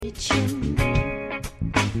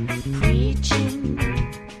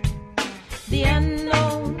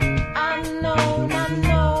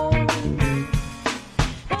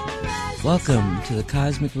Welcome to the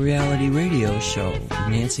Cosmic Reality Radio Show with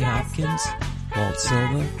Nancy Hopkins, Walt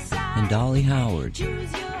Silva, and Dolly Howard.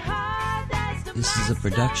 This is a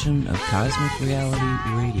production of Cosmic Reality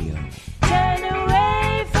Radio. Turn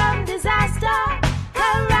away from disaster,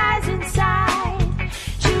 horizon side.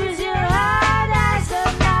 Choose your heart as a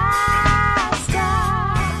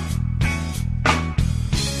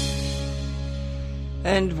master.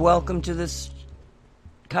 And welcome to this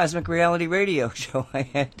Cosmic Reality Radio Show. I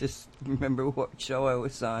had to remember what show I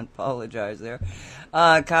was on. Apologize there.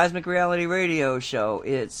 Cosmic Reality Radio Show.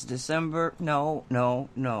 It's December. No.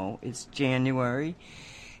 It's January.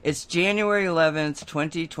 It's January 11th,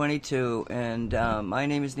 2022. And my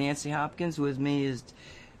name is Nancy Hopkins. With me is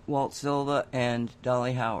Walt Silva and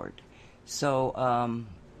Dolly Howard. So,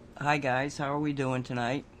 hi guys. How are we doing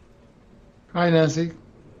tonight? Hi, Nancy.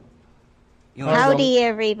 Howdy,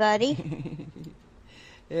 everybody.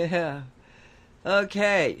 Yeah.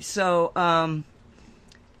 Okay, so,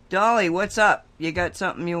 Dolly, what's up? You got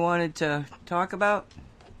something you wanted to talk about?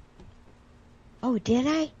 Oh, did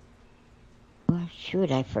I? Well,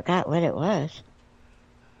 shoot, I forgot what it was.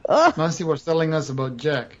 Oh, Nancy was telling us about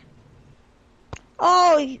Jack.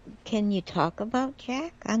 oh, can you talk about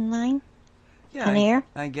Jack online? Yeah, On air?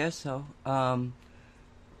 I guess so.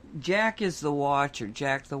 Jack is the Watcher,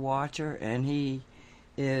 Jack the Watcher, and he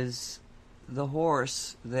is the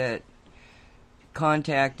horse that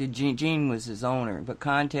contacted Gene. Gene was his owner, but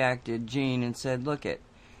contacted Gene and said, look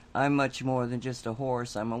I'm much more than just a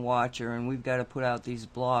horse. I'm a watcher, and we've got to put out these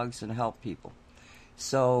blogs and help people.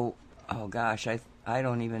 So, oh gosh, I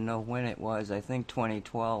don't even know when it was. I think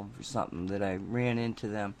 2012 or something that I ran into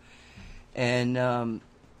them. And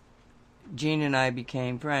Gene and I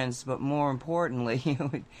became friends, but more importantly,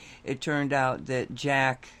 it turned out that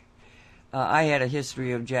Jack, I had a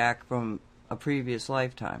history of Jack from a previous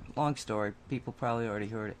lifetime. Long story. People probably already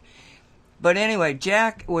heard it. But anyway,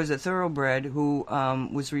 Jack was a thoroughbred who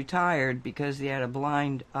was retired because he had a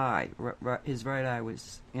blind eye. His right eye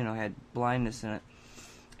was, had blindness in it.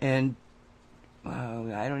 And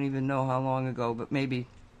I don't even know how long ago, but maybe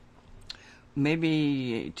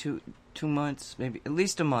 2 months, maybe at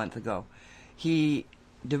least a month ago, he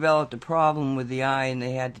developed a problem with the eye and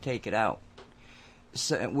they had to take it out.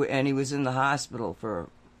 So, and he was in the hospital for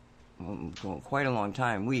quite a long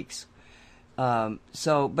time, weeks.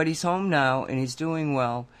 But he's home now and he's doing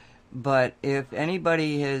well. But if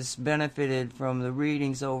anybody has benefited from the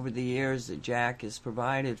readings over the years that Jack has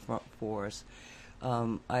provided for us,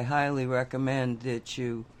 I highly recommend that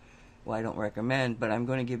you, well, I don't recommend, but I'm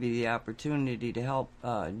going to give you the opportunity to help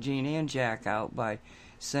Gene and Jack out by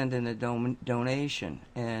sending a donation.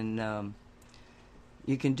 And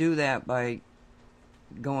you can do that by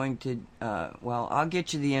going to I'll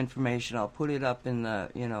get you the information. I'll put it up in the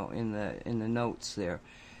in the notes there,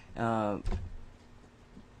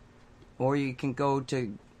 or you can go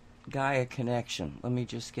to Gaia Connection. Let me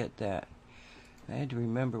just get that. I had to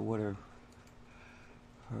remember what her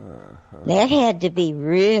That had to be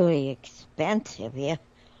really expensive. Yeah,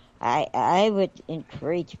 I would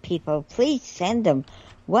encourage people, please send them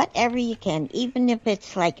whatever you can, even if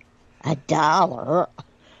it's like $1.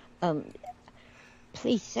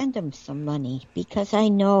 Please send them some money, because I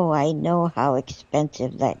know how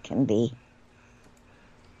expensive that can be.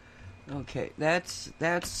 Okay, that's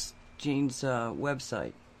Jean's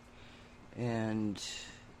website, and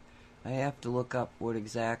I have to look up what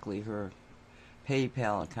exactly her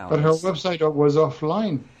PayPal account But her is. website was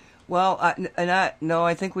offline. Well,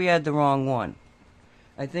 I think we had the wrong one.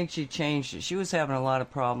 I think she changed it. She was having a lot of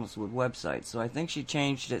problems with websites, so I think she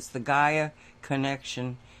changed it. It's the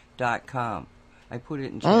GaiaConnection.com. I put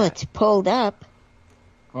it in chat. Oh, it's pulled up.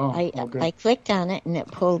 Oh, okay. I clicked on it and it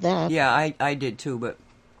pulled up. Yeah, I did too, but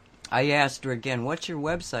I asked her again, what's your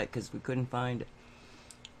website? Because we couldn't find it.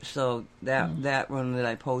 So that one that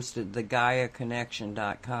I posted, the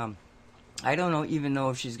GaiaConnection.com. I don't even know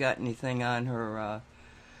if she's got anything on her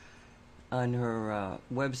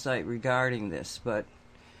website regarding this, but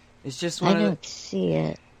it's just one I don't see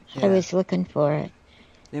it. Yeah. I was looking for it.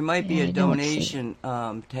 There might be a donation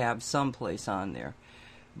tab someplace on there.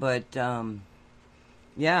 But,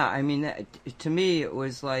 yeah, I mean, to me it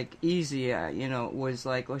was like easy. It was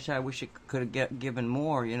like, I wish it could have given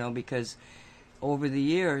more, because over the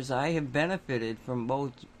years I have benefited from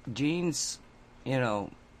both Gene's,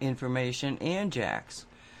 information and Jack's.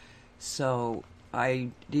 So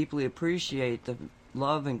I deeply appreciate the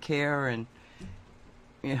love and care, and,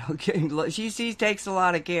 she takes a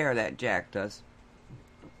lot of care, that Jack does.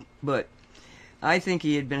 But I think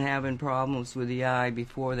he had been having problems with the eye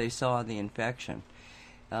before they saw the infection.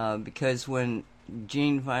 Because when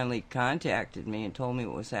Gene finally contacted me and told me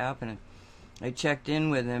what was happening, I checked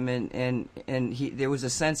in with him, and there was a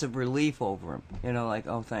sense of relief over him. Like,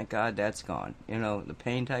 oh, thank God that's gone. The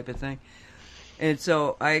pain type of thing. And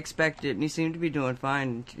so I expected, and he seemed to be doing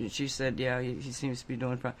fine. And she said, yeah, he seems to be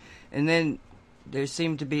doing fine. And then there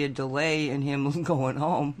seemed to be a delay in him going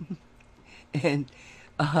home. And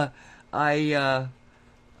I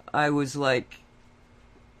was like,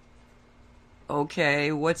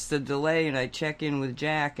 okay, what's the delay? And I check in with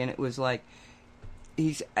Jack, and it was like,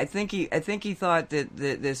 I think he thought that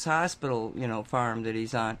this hospital, farm that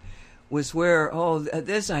he's on, was where,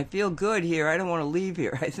 I feel good here. I don't want to leave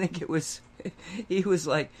here. I think it was, he was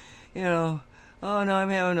like, oh no, I'm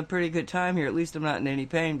having a pretty good time here. At least I'm not in any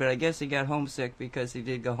pain. But I guess he got homesick because he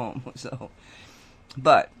did go home. So,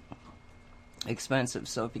 but expensive.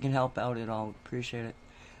 So if you can help out, I'll appreciate it.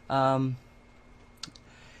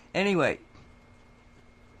 Anyway.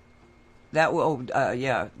 I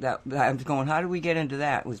was going, how did we get into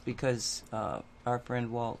that? It was because our friend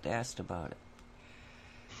Walt asked about it.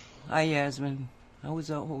 Hi, Yasmin. What was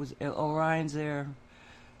it? Orion's there.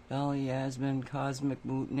 Dolly, Yasmin, Cosmic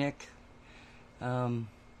Moot, Nick. Lots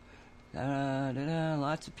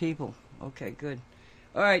of people. Okay, good.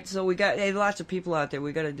 All right, so we got lots of people out there.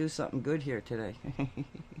 We got to do something good here today.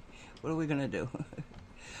 What are we going to do?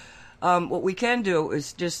 What we can do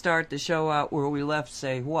is just start the show out where we left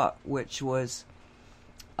Say What, which was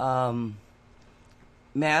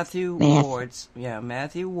Matthew Ward's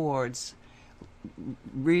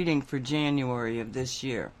reading for January of this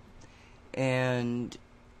year. And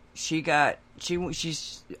Infinity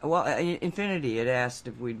had asked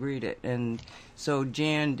if we'd read it, and so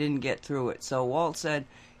Jan didn't get through it. So Walt said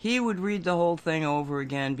he would read the whole thing over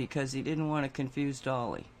again because he didn't want to confuse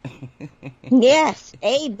Dolly. Yes,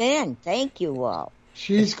 amen. Thank you, Walt.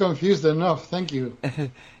 She's confused enough. Thank you.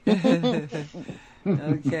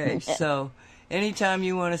 Okay, so anytime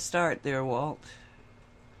you want to start there, Walt.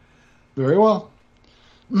 Very well.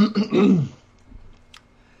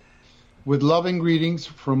 With loving greetings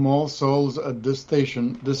from all souls at this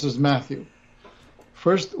station, this is Matthew.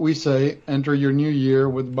 First, we say, enter your new year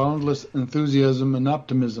with boundless enthusiasm and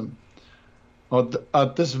optimism.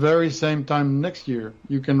 At this very same time next year,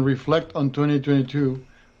 you can reflect on 2022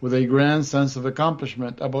 with a grand sense of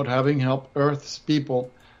accomplishment about having helped Earth's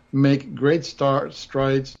people make great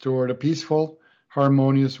strides toward a peaceful,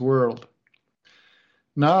 harmonious world.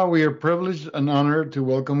 Now we are privileged and honored to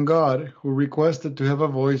welcome God, who requested to have a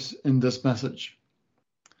voice in this message.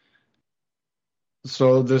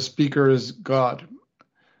 So the speaker is God.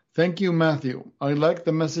 Thank you, Matthew. I like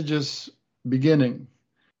the message's beginning.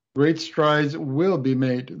 Great strides will be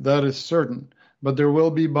made, that is certain, but there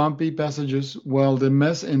will be bumpy passages while the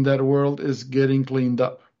mess in that world is getting cleaned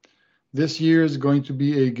up. This year is going to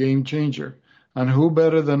be a game changer, and who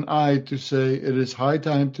better than I to say it is high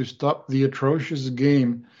time to stop the atrocious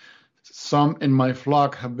game some in my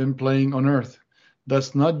flock have been playing on earth.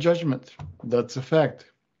 That's not judgment, that's a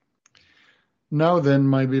fact. Now then,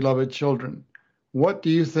 my beloved children, what do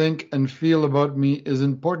you think and feel about me is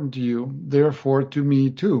important to you, therefore to me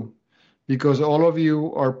too, because all of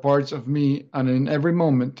you are parts of me, and in every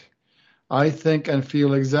moment, I think and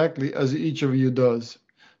feel exactly as each of you does.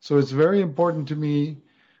 So it's very important to me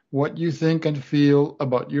what you think and feel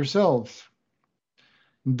about yourselves.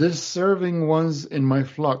 Disserving ones in my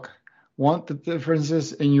flock want the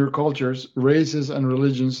differences in your cultures, races, and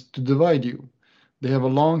religions to divide you. They have a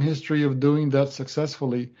long history of doing that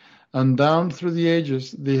successfully, and down through the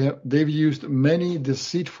ages, they've used many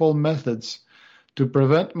deceitful methods to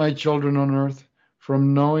prevent my children on earth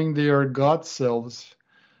from knowing they are God's selves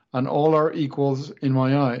and all are equals in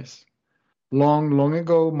my eyes. Long, long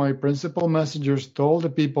ago, my principal messengers told the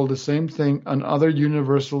people the same thing and other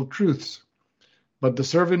universal truths. But the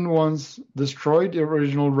servant ones destroyed the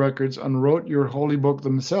original records and wrote your holy book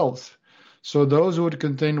themselves, so those would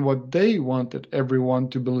contain what they wanted everyone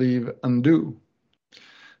to believe and do.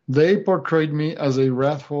 They portrayed me as a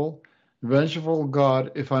wrathful, vengeful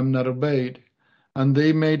God if I'm not obeyed, and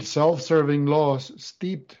they made self-serving laws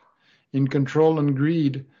steeped in control and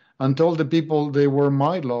greed and told the people they were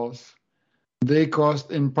my laws. They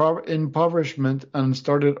caused impoverishment and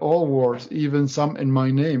started all wars, even some in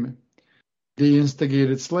my name. They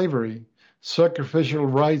instigated slavery, sacrificial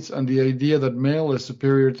rites, and the idea that male is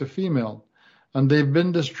superior to female. And they've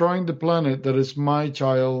been destroying the planet that is my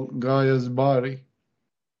child, Gaia's body.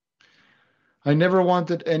 I never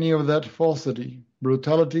wanted any of that falsity,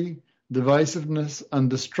 brutality, divisiveness, and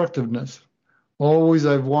destructiveness. Always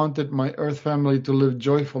I've wanted my Earth family to live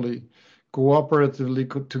joyfully,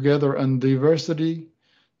 cooperatively together, and diversity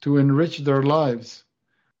to enrich their lives.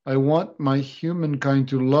 I want my humankind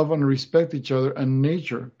to love and respect each other and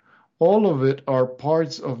nature, All of it are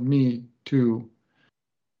parts of me, too,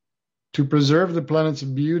 to preserve the planet's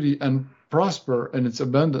beauty and prosper in its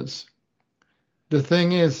abundance. The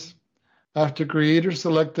thing is, after Creator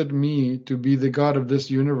selected me to be the God of this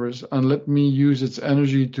universe and let me use its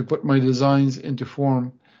energy to put my designs into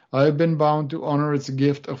form, I have been bound to honor its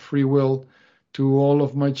gift of free will to all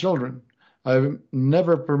of my children. I have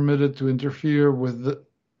never permitted to interfere with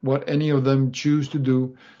what any of them choose to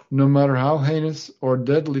do, no matter how heinous or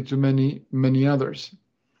deadly to many, many others.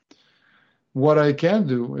 What I can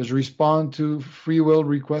do is respond to free will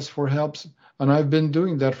requests for helps, and I've been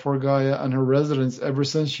doing that for Gaia and her residents ever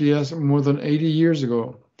since she asked more than 80 years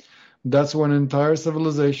ago. That's when entire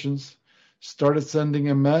civilizations started sending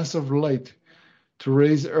a mass of light to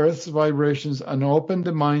raise Earth's vibrations and open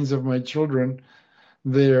the minds of my children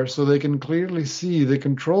there so they can clearly see the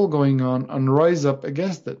control going on and rise up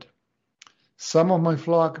against it. Some of my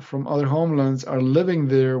flock from other homelands are living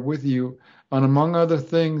there with you, and among other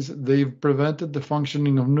things, they've prevented the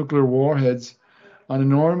functioning of nuclear warheads and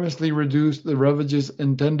enormously reduced the ravages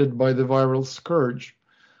intended by the viral scourge.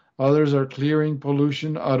 Others are clearing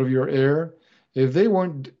pollution out of your air. If they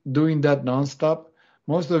weren't doing that nonstop,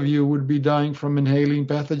 most of you would be dying from inhaling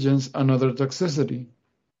pathogens and other toxicity.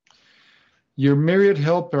 Your myriad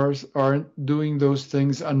helpers aren't doing those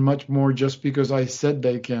things and much more just because I said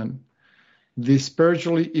they can. The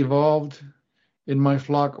spiritually evolved in my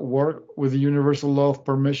flock work with the universal law of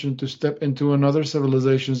permission to step into another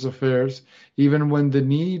civilization's affairs, even when the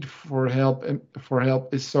need for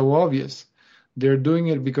help is so obvious. They're doing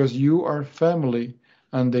it because you are family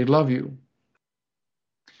and they love you.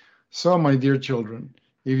 So, my dear children,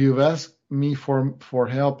 if you've asked me for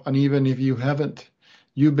help, and even if you haven't,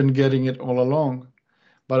 you've been getting it all along.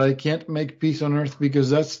 But I can't make peace on earth because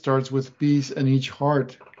that starts with peace in each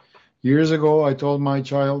heart. Years ago, I told my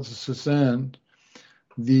child, Suzanne,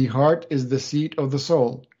 the heart is the seat of the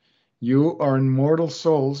soul. You are immortal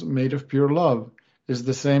souls made of pure love, is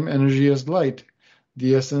the same energy as light,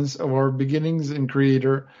 the essence of our beginnings in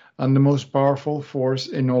Creator, and the most powerful force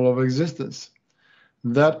in all of existence.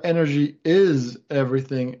 That energy is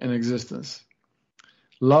everything in existence.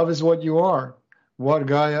 Love is what you are, what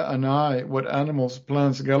Gaia and I, what animals,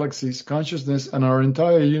 plants, galaxies, consciousness, and our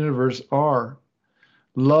entire universe are.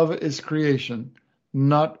 Love is creation,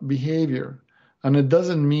 not behavior, and it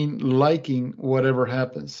doesn't mean liking whatever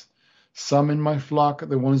happens. Some in my flock,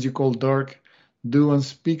 the ones you call dark, do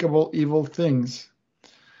unspeakable evil things.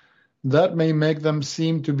 That may make them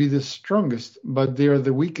seem to be the strongest, but they are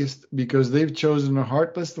the weakest because they've chosen a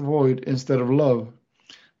heartless void instead of love.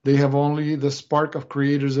 They have only the spark of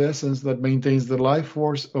Creator's essence that maintains the life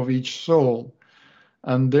force of each soul,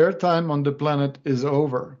 and their time on the planet is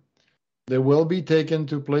over. They will be taken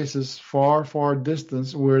to places far, far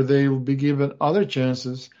distant where they will be given other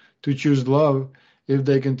chances to choose love if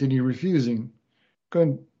they continue refusing.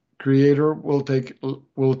 Creator will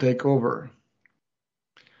take over.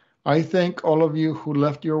 I thank all of you who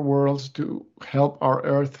left your worlds to help our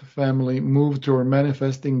Earth family move toward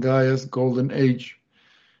manifesting Gaia's golden age.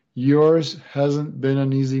 Yours hasn't been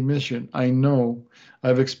an easy mission, I know.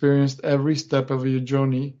 I've experienced every step of your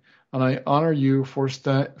journey, and I honor you for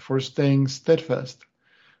staying steadfast.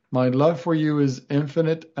 My love for you is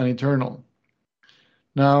infinite and eternal.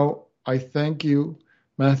 Now, I thank you,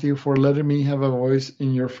 Matthew, for letting me have a voice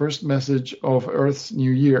in your first message of Earth's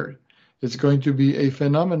New Year. It's going to be a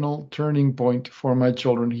phenomenal turning point for my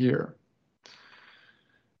children here.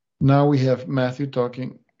 Now we have Matthew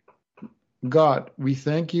talking. God, we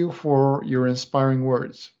thank you for your inspiring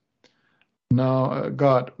words. Now,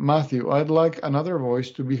 God, Matthew, I'd like another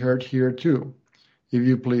voice to be heard here too, if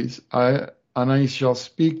you please. I shall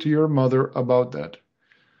speak to your mother about that.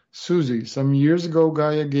 Susie, some years ago,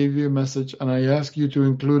 Gaia gave you a message, and I asked you to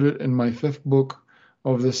include it in my 5th book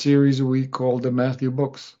of the series we call the Matthew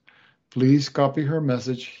books. Please copy her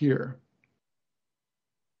message here.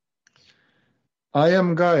 I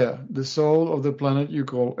am Gaia, the soul of the planet you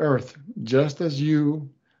call Earth. Just as you,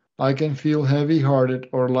 I can feel heavy-hearted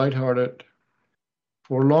or light-hearted.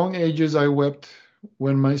 For long ages I wept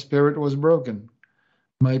when my spirit was broken.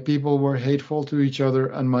 My people were hateful to each other,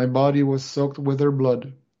 and my body was soaked with their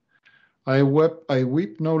blood. I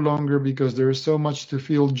weep no longer because there is so much to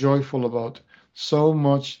feel joyful about, so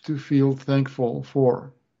much to feel thankful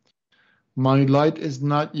for. My light is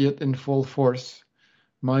not yet in full force.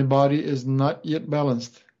 My body is not yet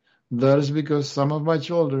balanced. That is because some of my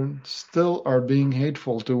children still are being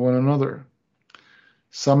hateful to one another.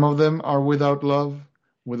 Some of them are without love,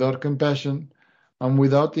 without compassion, and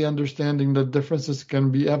without the understanding that differences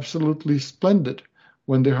can be absolutely splendid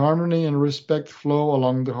when the harmony and respect flow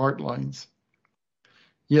along the heart lines.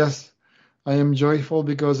 Yes, I am joyful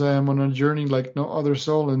because I am on a journey like no other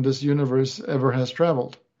soul in this universe ever has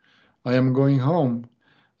traveled. I am going home,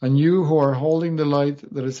 and you who are holding the light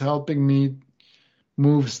that is helping me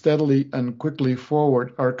move steadily and quickly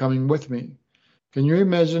forward are coming with me. Can you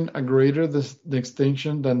imagine a greater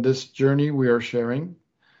distinction than this journey we are sharing?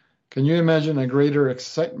 Can you imagine a greater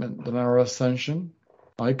excitement than our ascension?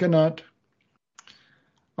 I cannot.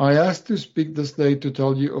 I ask to speak this day to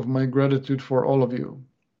tell you of my gratitude for all of you.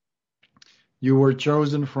 You were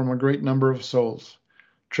chosen from a great number of souls,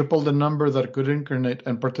 triple the number that could incarnate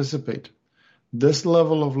and participate. This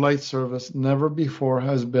level of light service never before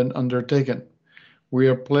has been undertaken. We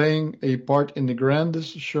are playing a part in the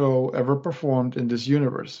grandest show ever performed in this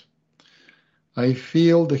universe. I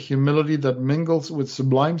feel the humility that mingles with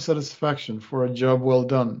sublime satisfaction for a job well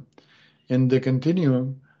done. In the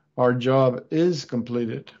continuum, our job is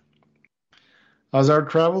completed. As our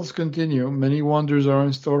travels continue, many wonders are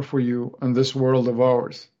in store for you in this world of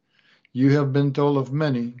ours. You have been told of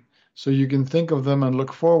many, so you can think of them and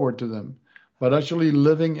look forward to them. But actually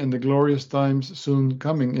living in the glorious times soon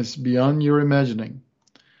coming is beyond your imagining.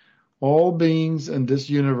 All beings in this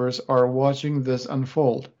universe are watching this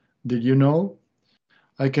unfold. Did you know?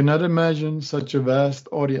 I cannot imagine such a vast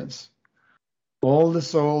audience. All the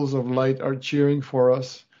souls of light are cheering for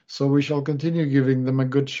us, so we shall continue giving them a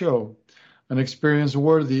good show, an experience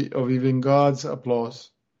worthy of even God's applause.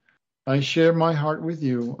 I share my heart with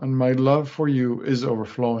you, and my love for you is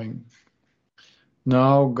overflowing.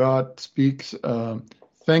 Now God speaks.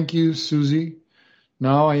 Thank you, Susie.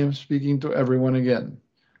 Now I am speaking to everyone again.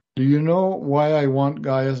 Do you know why I want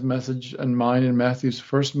Gaia's message and mine in Matthew's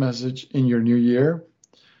first message in your new year?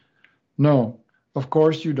 No, of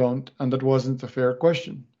course you don't, and that wasn't a fair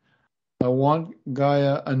question. I want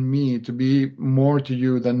Gaia and me to be more to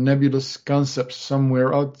you than nebulous concepts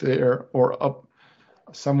somewhere out there or up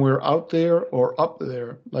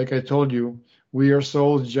there. Like I told you, we are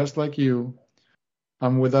souls just like you.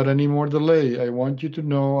 And without any more delay, I want you to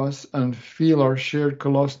know us and feel our shared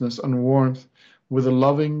closeness and warmth with a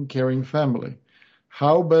loving, caring family.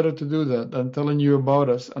 How better to do that than telling you about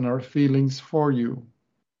us and our feelings for you?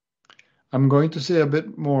 I'm going to say a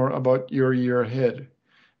bit more about your year ahead.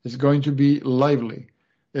 It's going to be lively,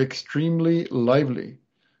 extremely lively.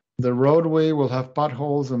 The roadway will have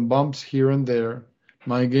potholes and bumps here and there.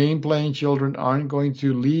 My game-playing children aren't going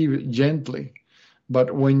to leave gently,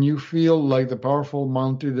 but when you feel like the powerful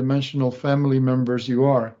multi-dimensional family members you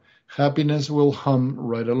are, happiness will hum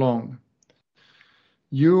right along.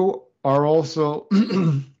 You are also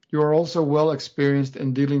well experienced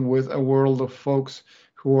in dealing with a world of folks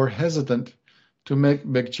who are hesitant to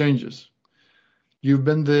make big changes. You've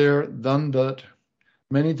been there, done that,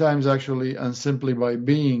 many times actually, and simply by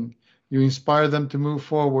being, you inspire them to move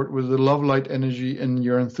forward with the love light energy in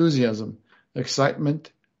your enthusiasm,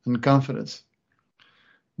 excitement, and confidence.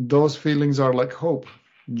 Those feelings are like hope,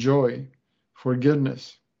 joy,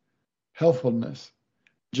 forgiveness, helpfulness,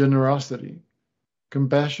 generosity,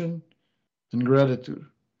 compassion, and gratitude.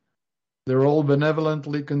 They're all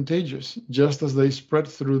benevolently contagious. Just as they spread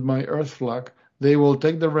through my earth flock, they will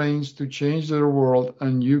take the reins to change their world,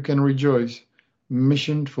 and you can rejoice,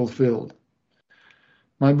 mission fulfilled.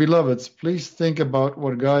 My beloveds, please think about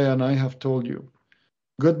what Gaia and I have told you.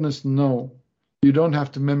 Goodness, no. You don't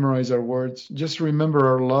have to memorize our words. Just remember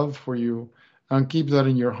our love for you and keep that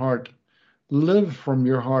in your heart. Live from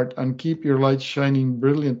your heart and keep your light shining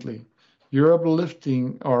brilliantly. You're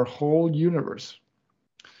uplifting our whole universe.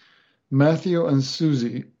 Matthew and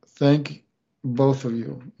Susie, thank both of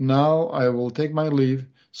you. Now I will take my leave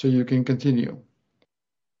so you can continue.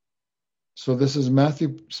 So this is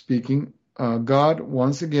Matthew speaking. God,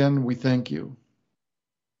 once again, we thank you.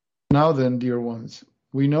 Now then, dear ones,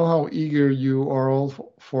 we know how eager you are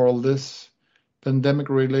all for all this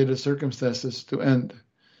pandemic-related circumstances to end.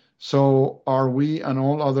 So are we and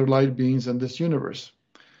all other light beings in this universe.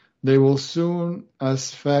 They will as soon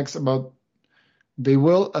as facts about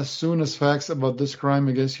this crime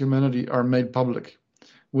against humanity are made public.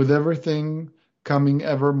 With everything coming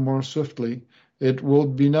ever more swiftly, it will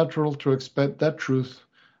be natural to expect that truth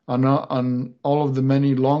and all of the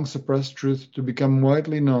many long suppressed truths to become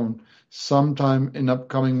widely known sometime in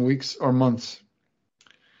upcoming weeks or months.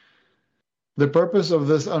 The purpose of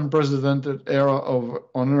this unprecedented era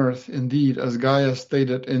on Earth, indeed, as Gaia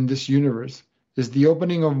stated, in this universe, is the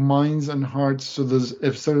opening of minds and hearts so that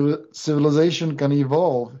if civilization can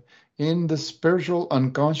evolve in the spiritual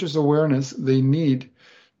unconscious awareness they need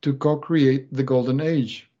to co-create the golden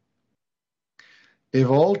age. If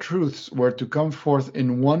all truths were to come forth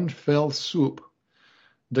in one fell swoop,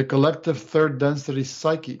 the collective third density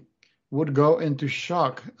psyche would go into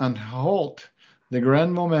shock and halt the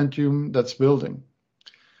grand momentum that's building.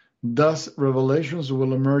 Thus, revelations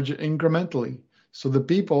will emerge incrementally, so the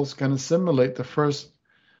peoples can assimilate the first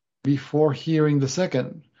before hearing the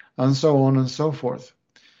second, and so on and so forth.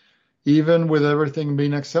 Even with everything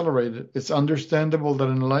being accelerated, it's understandable that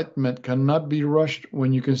enlightenment cannot be rushed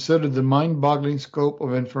when you consider the mind-boggling scope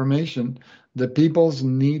of information the peoples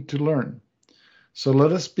need to learn. So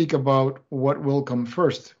let us speak about what will come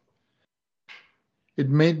first. It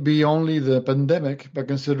may be only the pandemic, but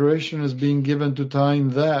consideration is being given to tying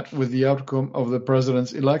that with the outcome of the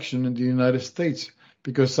president's election in the United States,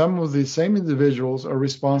 because some of the same individuals are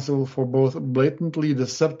responsible for both blatantly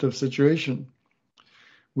deceptive situation.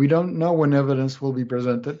 We don't know when evidence will be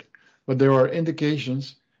presented, but there are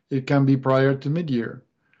indications it can be prior to mid-year,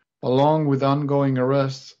 along with ongoing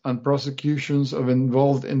arrests and prosecutions of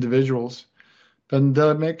involved individuals.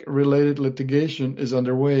 Pandemic-related litigation is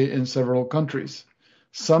underway in several countries.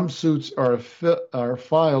 Some suits are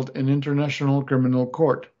filed in international criminal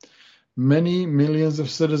court. Many millions of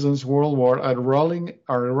citizens worldwide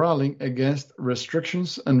are rallying against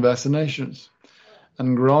restrictions and vaccinations,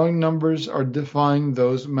 and growing numbers are defying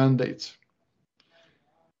those mandates.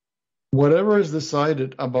 Whatever is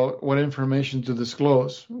decided about what information to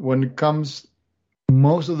disclose, when it comes,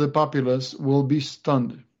 most of the populace will be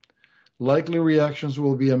stunned. Likely reactions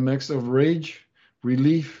will be a mix of rage,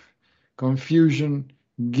 relief, confusion,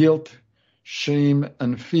 guilt, shame,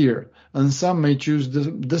 and fear, and some may choose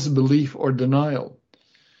disbelief or denial.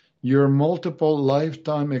 Your multiple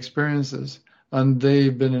lifetime experiences, and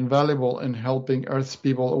they've been invaluable in helping Earth's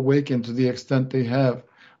people awaken to the extent they have,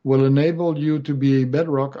 will enable you to be a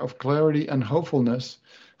bedrock of clarity and hopefulness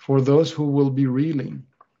for those who will be reeling.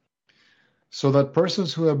 So that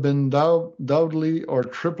persons who have been doubly or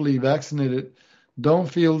triply vaccinated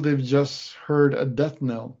don't feel they've just heard a death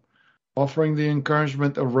knell. Offering the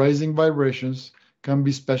encouragement of rising vibrations can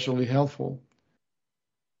be especially helpful.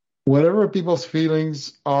 Whatever people's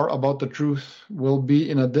feelings are about the truth will be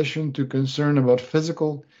in addition to concern about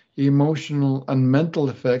physical, emotional, and mental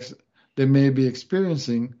effects they may be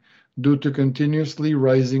experiencing due to continuously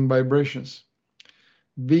rising vibrations.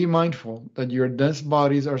 Be mindful that your dense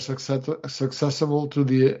bodies are susceptible to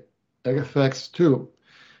the effects too.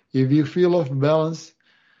 If you feel off balance,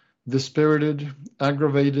 dispirited,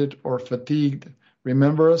 aggravated, or fatigued,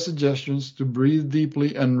 remember our suggestions to breathe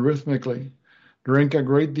deeply and rhythmically, drink a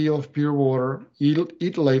great deal of pure water,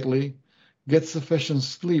 eat lightly, get sufficient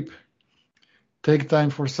sleep, take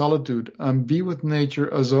time for solitude, and be with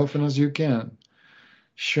nature as often as you can.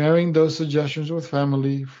 Sharing those suggestions with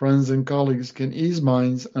family, friends, and colleagues can ease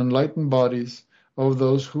minds and lighten bodies of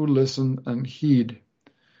those who listen and heed.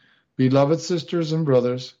 Beloved sisters and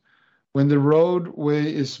brothers, when the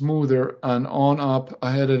roadway is smoother and on up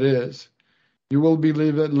ahead it is, you will be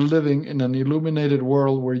living in an illuminated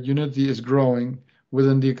world where unity is growing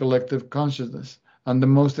within the collective consciousness, and the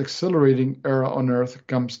most exhilarating era on earth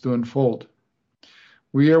comes to unfold.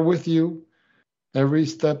 We are with you every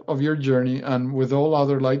step of your journey, and with all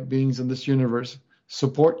other light beings in this universe,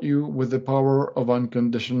 support you with the power of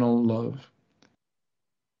unconditional love.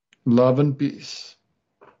 Love and peace.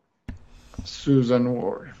 Susan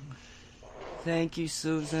Ward. Thank you,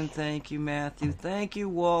 Susan. Thank you, Matthew. Thank you,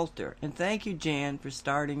 Walter. And thank you, Jan, for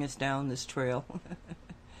starting us down this trail.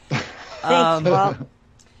 Thanks, Walt.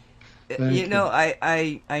 You know,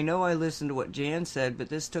 I know I listened to what Jan said, but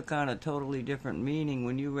this took on a totally different meaning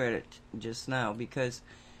when you read it just now, because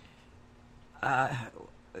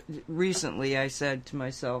recently I said to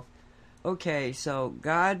myself, okay, so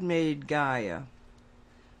God made Gaia,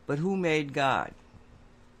 but who made God?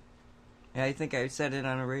 I think I said it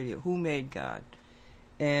on the radio. Who made God?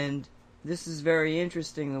 And this is very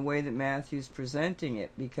interesting, the way that Matthew's presenting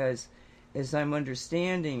it, because as I'm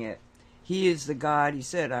understanding it, he is the God. He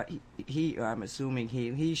said, I'm assuming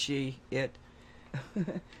he, she, it,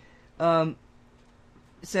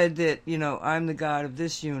 said that, you know, I'm the God of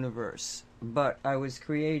this universe, but I was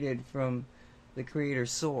created from the Creator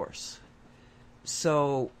Source.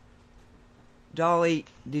 So, Dolly,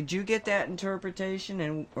 did you get that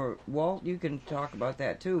interpretation? Or Walt, you can talk about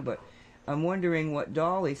that too, but I'm wondering what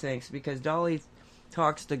Dolly thinks, because Dolly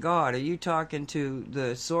talks to God. Are you talking to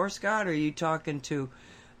the Source God, or are you talking to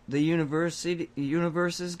the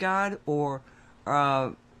universe's God, or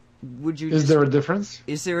would you? Is there a difference?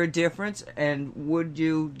 Is there a difference, and would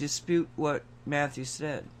you dispute what Matthew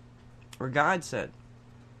said, or God said?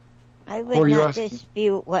 I would not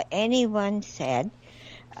dispute what anyone said.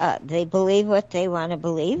 They believe what they want to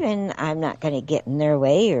believe, and I'm not going to get in their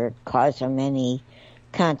way or cause them any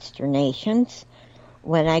consternations.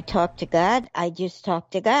 When I talk to God, I just talk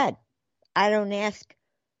to God. I don't ask,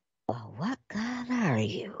 well, what God are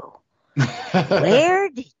you? Where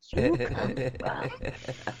did you come from?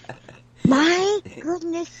 My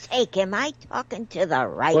goodness sake, am I talking to the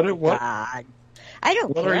right God? I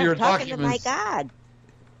don't What care. are your I'm talking to my documents? God.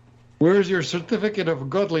 Where's your certificate of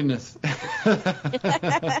godliness?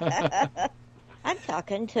 I'm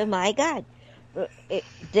talking to my God.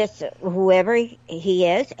 This whoever he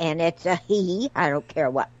is, and it's a he. I don't care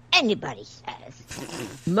what anybody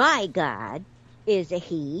says. My God is a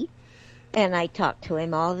he, and I talk to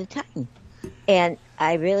him all the time. And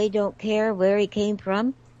I really don't care where he came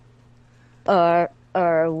from, or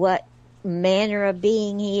what manner of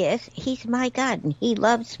being he is. He's my God, and he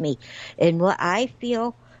loves me. And what I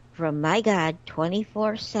feel from my God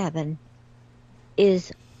 24/7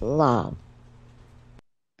 is love.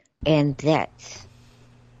 And that's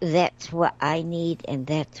what I need, and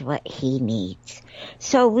that's what he needs.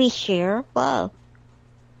 So we share love.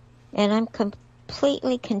 And I'm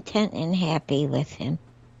completely content and happy with him.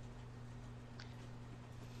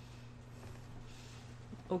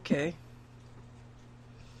 Okay.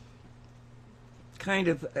 Kind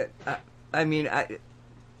of. I mean, I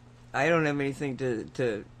don't have anything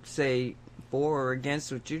to say for or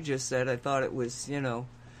against what you just said. I thought it was,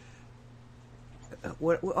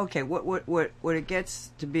 what it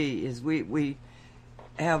gets to be is we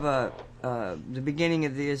have the beginning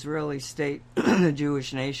of the Israeli state, the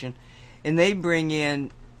Jewish nation, and they bring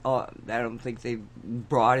in. I don't think they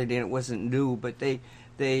brought it in. It wasn't new, but they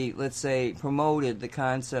let's say promoted the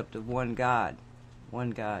concept of one God.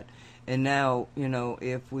 And now,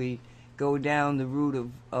 if we go down the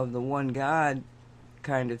route of the one God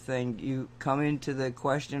kind of thing, you come into the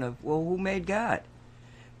question of, well, who made God?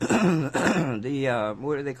 What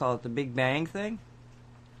do they call it? The Big Bang thing?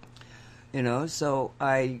 So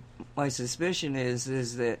my suspicion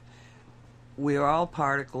is that we are all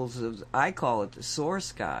particles of, I call it the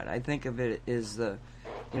source God. I think of it as the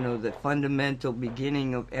fundamental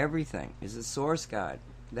beginning of everything is the source God.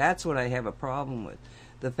 That's what I have a problem with.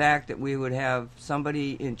 The fact that we would have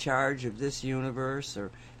somebody in charge of this universe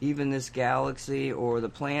or even this galaxy or the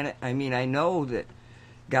planet. I mean, I know that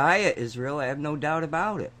Gaia is real. I have no doubt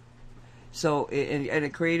about it. So, and a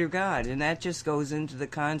creator God. And that just goes into the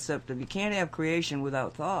concept of you can't have creation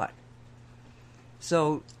without thought.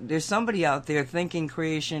 So there's somebody out there thinking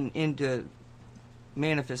creation into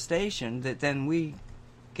manifestation that then we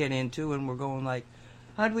get into, and we're going like,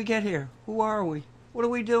 how'd we get here? Who are we? What are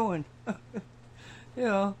we doing?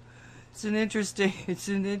 It's an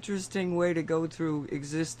interesting way to go through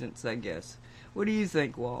existence, I guess. What do you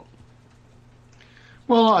think, Walt?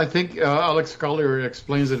 Well, I think Alex Collier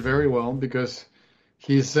explains it very well, because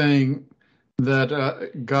he's saying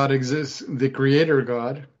that God exists, the creator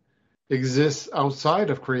God exists outside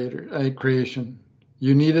of creation.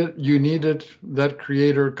 You needed that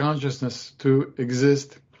creator consciousness to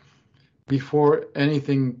exist before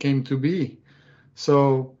anything came to be.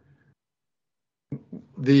 So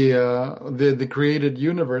the created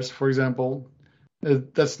universe, for example,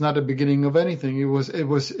 that's not the beginning of anything.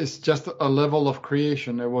 It's just a level of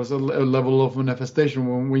creation. It was a level of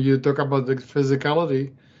manifestation. When you talk about the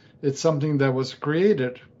physicality, it's something that was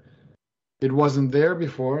created. It wasn't there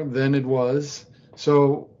before, then it was.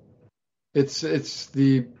 So it's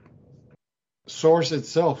the source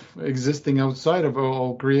itself existing outside of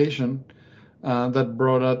all creation that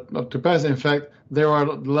brought that up to pass. In fact, there are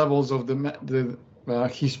levels of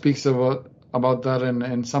he speaks about that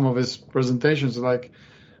in some of his presentations. Like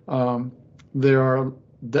there are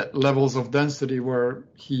levels of density where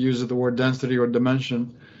he uses the word density or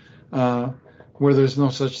dimension, where there's no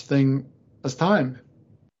such thing as time.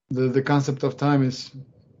 The concept of time is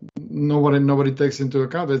nobody takes into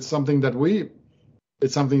account. It's something that we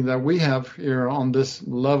have here on this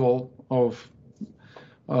level of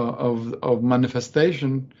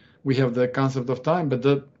manifestation. We have the concept of time, but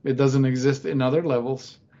it doesn't exist in other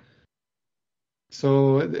levels.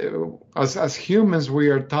 So as humans, we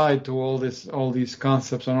are tied to all these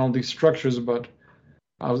concepts and all these structures. But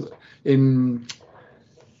if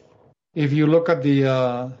you look at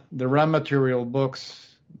the raw material books,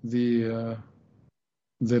 the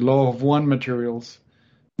law of one materials,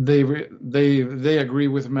 they agree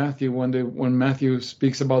with Matthew when Matthew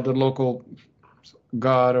speaks about the local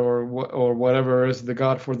God or whatever is the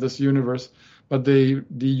God for this universe, but they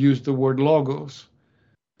use the word logos.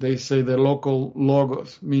 They say the local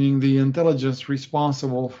logos, meaning the intelligence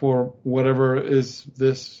responsible for whatever is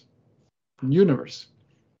this universe.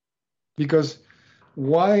 Because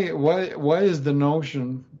why is the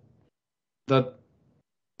notion that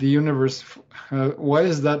the universe, why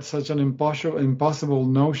is that such an impossible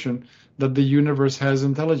notion that the universe has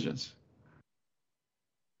intelligence?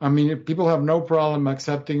 I mean, people have no problem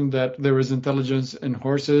accepting that there is intelligence in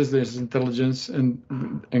horses, there's intelligence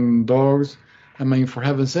in dogs. I mean, for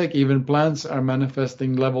heaven's sake, even plants are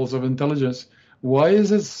manifesting levels of intelligence. Why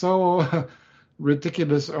is it so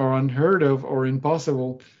ridiculous or unheard of or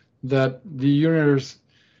impossible that the universe,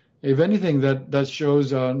 if anything, that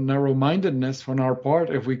shows narrow-mindedness on our part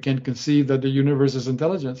if we can conceive that the universe is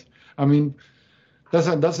intelligence? I mean, that's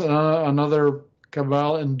another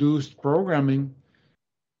cabal-induced programming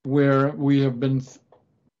where we have been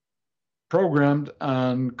programmed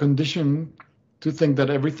and conditioned to think that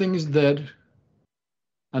everything is dead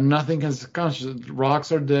and nothing has consciousness.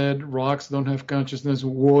 Rocks are dead. Rocks don't have consciousness.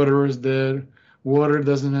 Water is dead. Water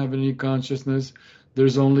doesn't have any consciousness.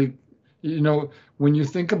 There's only, when you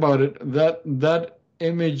think about it, that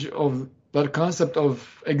image of that concept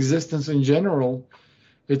of existence in general,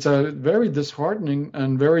 it's a very disheartening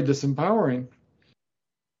and very disempowering,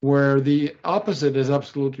 where the opposite is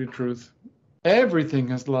absolutely truth. Everything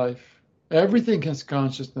has life. Everything has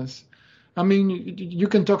consciousness. I mean, you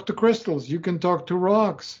can talk to crystals. You can talk to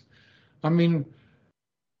rocks. I mean,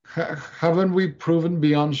 haven't we proven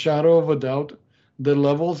beyond shadow of a doubt the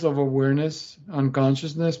levels of awareness and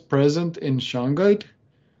consciousness present in Shungite?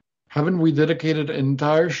 Haven't we dedicated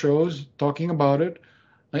entire shows talking about it?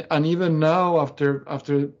 And even now,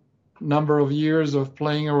 after number of years of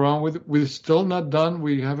playing around with it, we're still not done.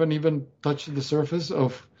 We haven't even touched the surface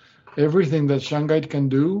of everything that Shungite can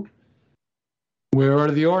do. Where are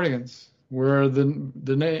the organs? Where are the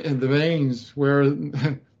veins? Where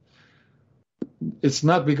it's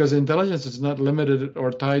not because intelligence is not limited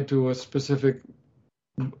or tied to a specific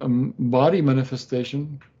body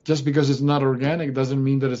manifestation. Just because it's not organic doesn't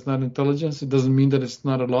mean that it's not intelligence. It doesn't mean that it's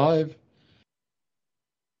not alive.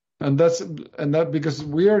 And that because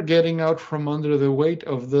we are getting out from under the weight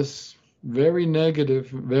of this very negative,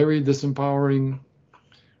 very disempowering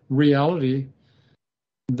reality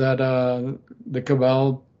that the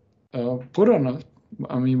cabal put on us.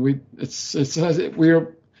 I mean,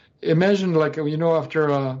 we're imagine, like, after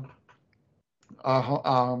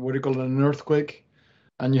what do you call it, an earthquake,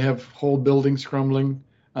 and you have whole buildings crumbling,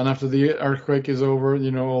 and after the earthquake is over,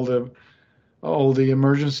 all the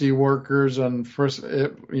emergency workers and first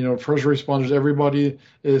responders, everybody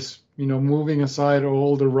is, moving aside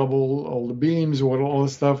all the rubble, all the beams, all the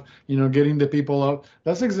stuff, getting the people out.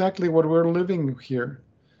 That's exactly what we're living here.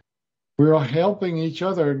 We are helping each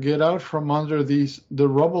other get out from under the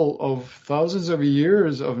rubble of thousands of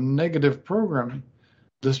years of negative programming,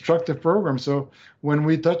 destructive programs. So when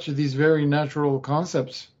we touch these very natural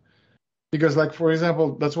concepts, because, like, for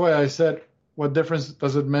example, that's why I said, what difference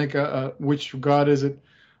does it make? Which God is it?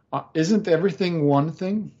 Isn't everything one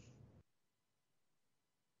thing?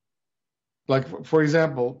 Like, for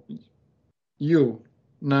example, you,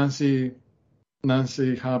 Nancy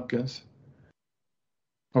Hopkins.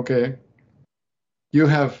 Okay. You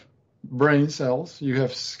have brain cells, you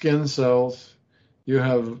have skin cells, you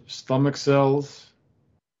have stomach cells,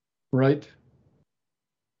 right?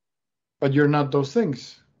 But you're not those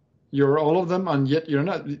things. You're all of them, and yet you're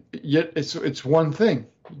not. Yet it's one thing.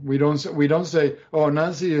 We don't say, oh,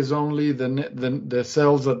 Nancy is only the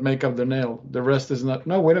cells that make up the nail. The rest is not.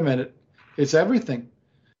 No, wait a minute. It's everything.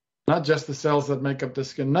 Not just the cells that make up the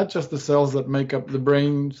skin. Not just the cells that make up the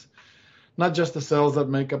brains. Not just the cells that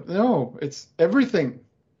make up. No, it's everything.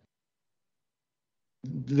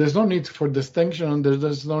 There's no need for distinction, and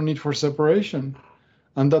there's no need for separation.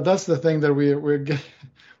 And that's the thing that we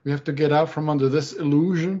have to get out from under, this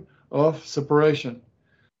illusion of separation.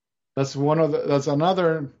 That's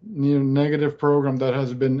another negative program that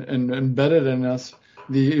has been embedded in us.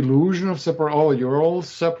 The illusion of separate. Oh, you're all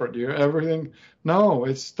separate. You're everything. No,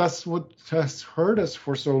 that's what has hurt us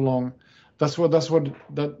for so long.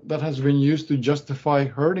 That has been used to justify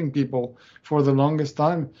hurting people for the longest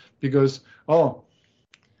time, because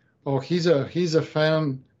he's a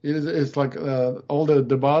fan. It's like all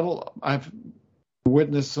the battle. I've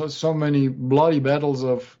witnessed so many bloody battles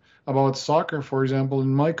about soccer, for example, in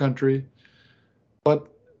my country. But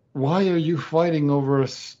why are you fighting over a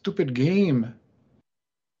stupid game?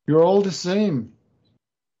 You're all the same.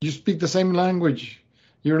 You speak the same language.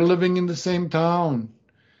 You're living in the same town.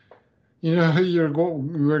 You're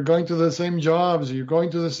going to the same jobs. You're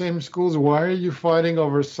going to the same schools. Why are you fighting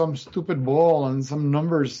over some stupid ball and some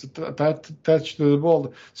numbers attached to the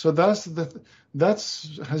ball? So that's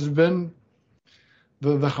has been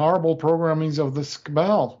the horrible programmings of this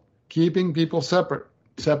cabal, keeping people separate,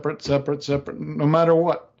 no matter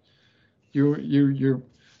what. You're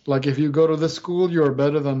like, if you go to this school, you're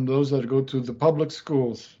better than those that go to the public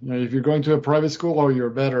schools. If you're going to a private school,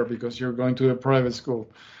 you're better because you're going to a private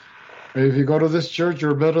school. If you go to this church,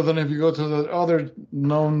 you're better than if you go to the other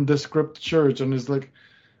nondescript church. And it's like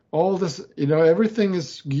all this, everything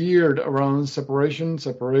is geared around separation,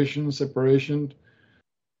 separation, separation.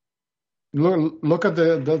 Look at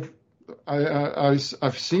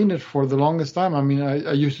I've seen it for the longest time. I mean,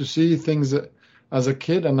 I used to see things as a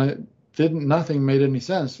kid, and nothing made any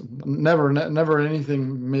sense. Never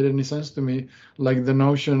anything made any sense to me, like the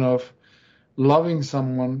notion of loving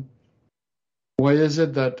someone. Why is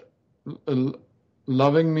it that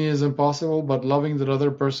loving me is impossible, but loving that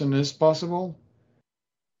other person is possible?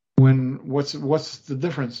 What's the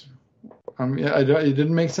difference? I mean, it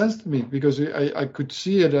didn't make sense to me because I could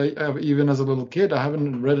see it even as a little kid. I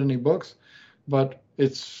haven't read any books, but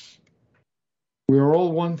we're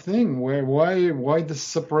all one thing. Why this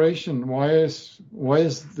separation? Why is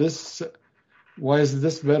this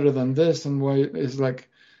better than this? And why is like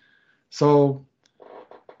so?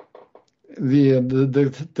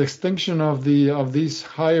 The extinction of these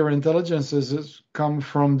higher intelligences has come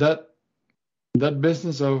from that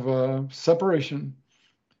business of separation.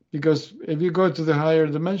 Because if you go to the higher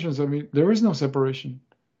dimensions, I mean, there is no separation.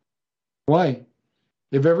 Why?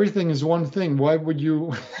 If everything is one thing, why would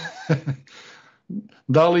you?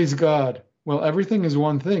 Dali's God. Well, everything is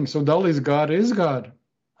one thing, so Dali's God is God.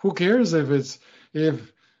 Who cares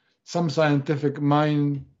if some scientific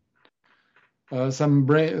mind, some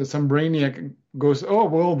brainiac goes, oh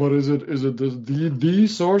well, but is it the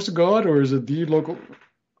source God or is it the local?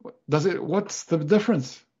 What's the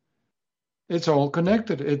difference? It's all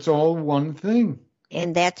connected. It's all one thing.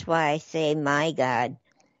 And that's why I say my God,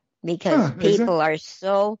 because people are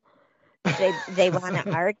so, they want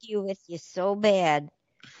to argue with you so bad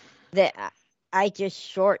that I just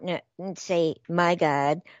shorten it and say my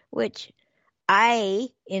God, which I,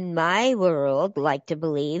 in my world, like to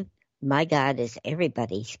believe my God is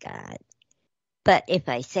everybody's God. But if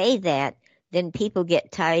I say that, then people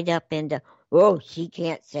get tied up into, oh, she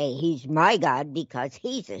can't say he's my God because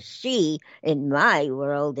he's a she in my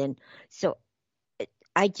world. And so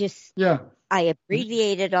I just, I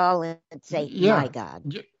abbreviate it all and say my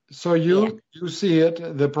God. So you see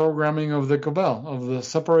it, the programming of the cabal, of the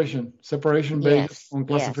separation based on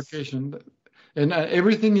classification. Yes. And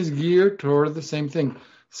everything is geared toward the same thing.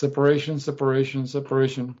 Separation, separation,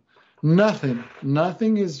 separation.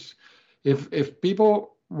 Nothing is, if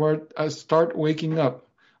people were to start waking up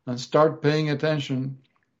and start paying attention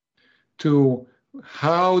to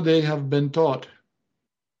how they have been taught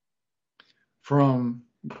from,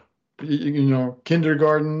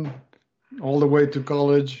 kindergarten all the way to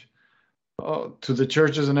college, to the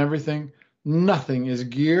churches and everything, nothing is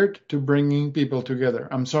geared to bringing people together.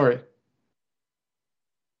 I'm sorry.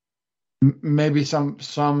 Maybe some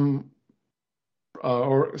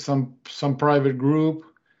private group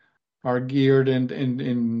are geared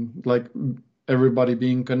in like everybody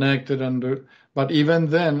being connected, but even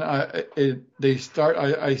then I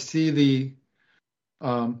see the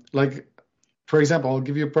like, for example, I'll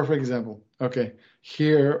give you a perfect example. Okay,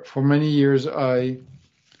 here for many years I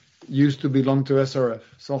used to belong to SRF,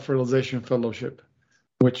 Self-Realization Fellowship,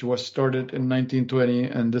 which was started in 1920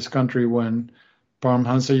 in this country when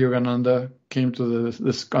Paramhansa Yogananda came to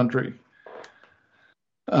this country.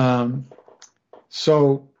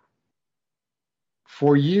 So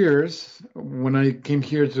for years, when I came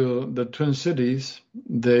here to the Twin Cities,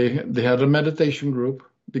 they had a meditation group,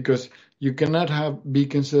 because you cannot be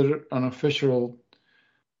considered an official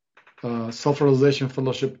Self-Realization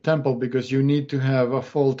Fellowship temple because you need to have a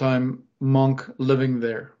full-time monk living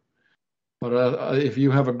there. But if you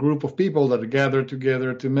have a group of people that gather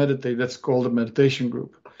together to meditate, that's called a meditation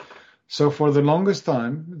group. So for the longest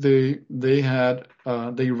time, they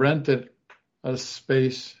rented a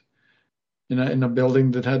space in a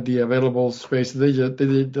building that had the available space. They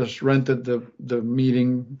just rented the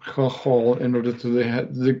meeting hall in order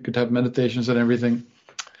they could have meditations and everything.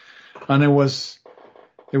 And it was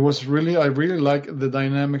really, I really like the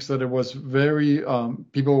dynamics that it was very,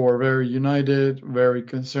 people were very united, very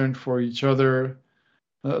concerned for each other.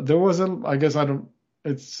 There was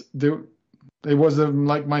it was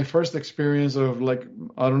like my first experience of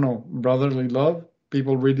brotherly love.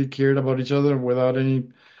 People really cared about each other without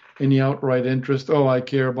any outright interest. Oh, I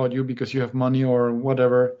care about you because you have money or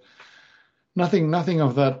whatever. Nothing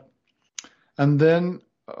of that. And then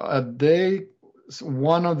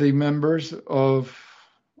one of the members of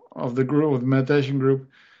the group, of the meditation group,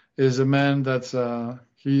 is a man that's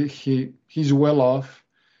he's well off.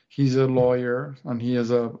 He's a lawyer and he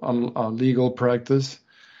has a legal practice,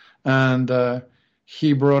 and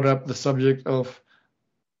he brought up the subject of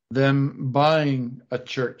them buying a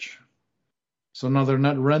church. So now they're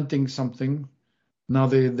not renting something. Now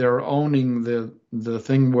they're owning the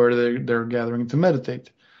thing where they're gathering to meditate.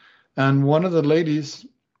 And one of the ladies,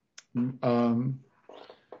 Betty,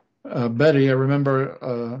 I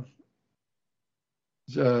remember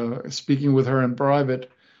speaking with her in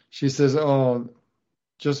private. She says, "Oh,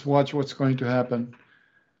 just watch what's going to happen.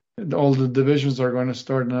 All the divisions are going to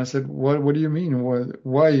start." And I said, "What do you mean?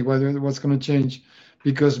 Why? What's going to change?"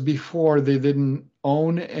 Because before they didn't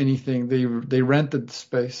own anything; they rented the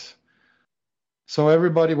space, so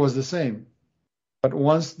everybody was the same. But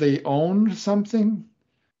once they owned something,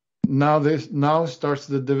 now starts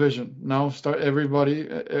the division. Now everybody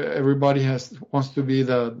wants to be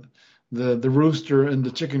the rooster in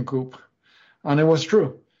the chicken coop, and it was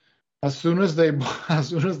true. As soon as they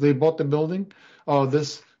bought the building, oh,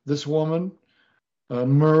 this woman,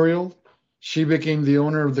 Muriel, she became the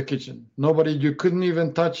owner of the kitchen. You couldn't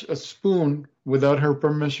even touch a spoon without her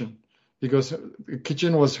permission, because the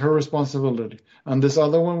kitchen was her responsibility. And this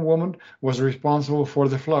other woman was responsible for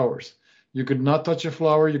the flowers. You could not touch a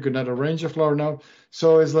flower. You could not arrange a flower now.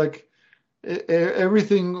 So it's like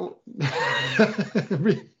everything,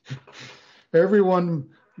 everyone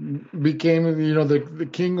became, the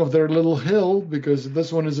king of their little hill, because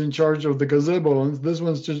this one is in charge of the gazebo and this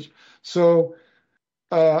one's just so.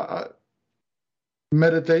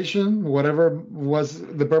 Meditation, whatever was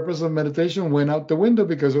the purpose of meditation, went out the window,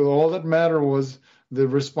 because all that mattered was the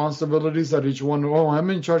responsibilities that each one. Oh, I'm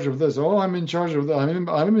in charge of this. Oh, I'm in charge of that.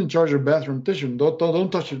 I'm in charge of bathroom tissue. Don't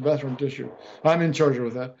touch the bathroom tissue. I'm in charge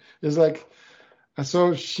of that. It's like,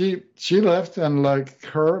 so she left, and like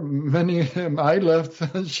her, I left,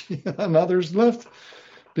 and others left,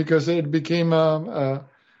 because it became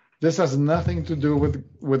this has nothing to do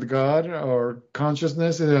with God or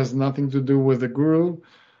consciousness. It has nothing to do with the guru.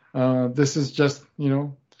 This is just,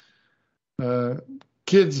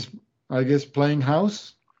 kids, I guess, playing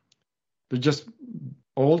house. They're just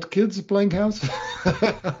old kids playing house.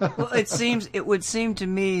 Well, it would seem to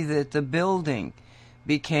me that the building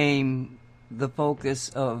became the focus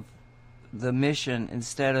of the mission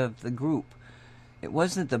instead of the group. It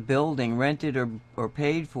wasn't the building rented or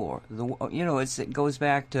paid for. It goes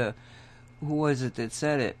back to, who was it that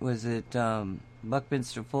said it? Was it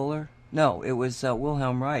Buckminster Fuller? No, it was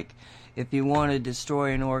Wilhelm Reich. If you want to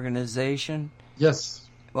destroy an organization, yes,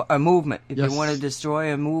 a movement. If yes. you want to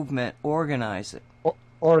destroy a movement, organize it.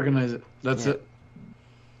 Organize it. That's it.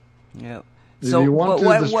 Yeah. If you want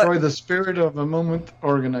to destroy the spirit of a movement,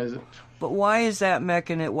 organize it. But why is that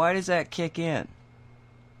mechanism? Why does that kick in?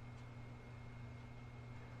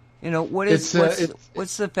 What's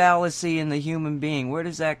the fallacy in the human being? Where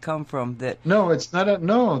does that come from? That's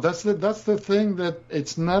the thing, that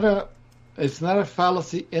it's not a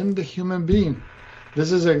fallacy in the human being.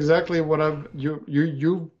 This is exactly what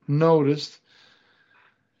you noticed,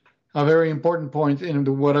 a very important point in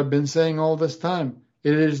what I've been saying all this time.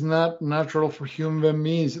 It is not natural for human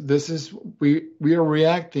beings. We are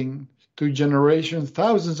reacting to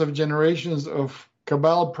thousands of generations of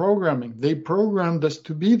cabal programming. They programmed us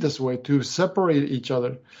to be this way, to separate each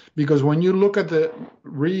other. Because when you look at the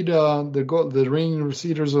ring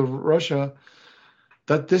receders of Russia,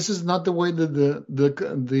 that this is not the way that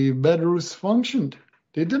the Bedouins functioned.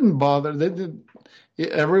 They didn't bother.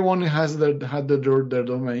 Everyone had their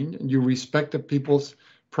domain. You respect the people's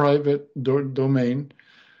private domain,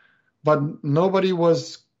 but nobody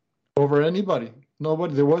was over anybody.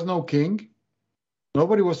 There was no king.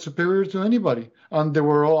 Nobody was superior to anybody, and they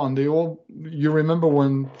were all. You remember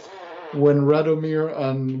when Radomir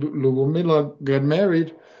and Lugomila got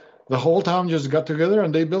married, the whole town just got together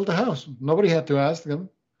and they built a house. Nobody had to ask them.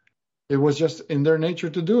 It was just in their nature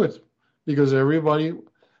to do it, because everybody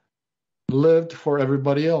lived for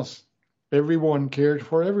everybody else. Everyone cared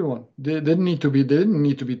for everyone. They didn't need to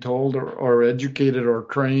be told or educated or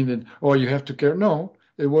trained, and you have to care. No,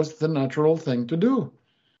 it was the natural thing to do.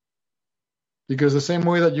 Because the same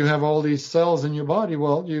way that you have all these cells in your body,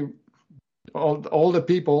 all the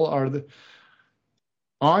people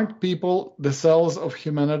aren't people the cells of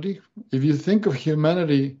humanity? If you think of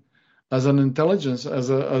humanity as an intelligence, as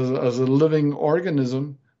a living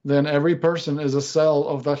organism, then every person is a cell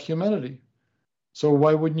of that humanity. So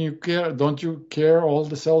why wouldn't you care? Don't you care all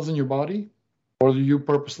the cells in your body? Or do you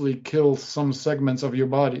purposely kill some segments of your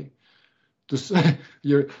body?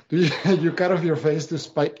 You cut off your face to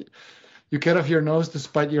spite. You cut off your nose to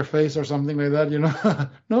spite your face or something like that,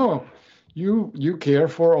 No, you care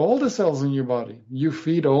for all the cells in your body. You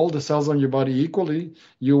feed all the cells on your body equally.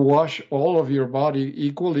 You wash all of your body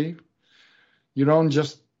equally. You don't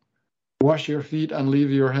just wash your feet and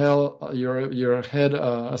leave your head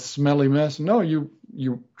a smelly mess. No, you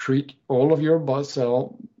treat all of your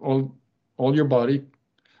all all your body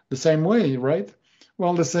the same way, right?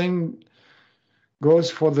 Well, the same goes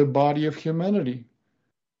for the body of humanity.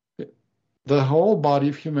 The whole body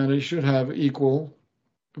of humanity should have equal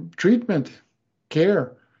treatment,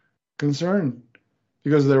 care, concern,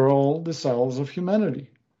 because they're all the cells of humanity.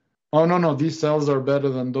 Oh no, these cells are better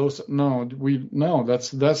than those. No, that's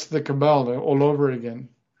the cabal all over again.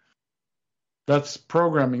 That's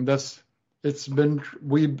programming. It's been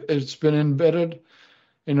embedded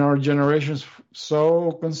in our generations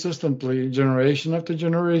so consistently, generation after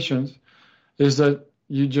generation, is that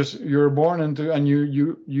you're born into, and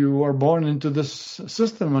you are born into this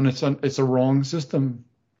system, and it's a wrong system,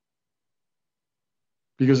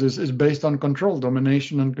 because it's based on control,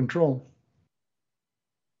 domination, and control.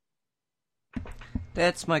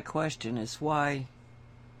 That's my question, is why,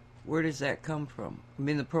 where does that come from? I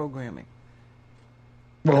mean, the programming.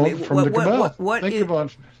 Well, I mean, from the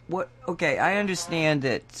cabal. Okay, I understand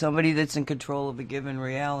that somebody that's in control of a given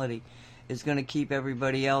reality is going to keep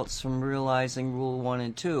everybody else from realizing rule 1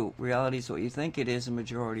 and 2. Reality is what you think it is, and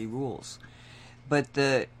majority rules. But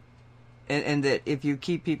and that if you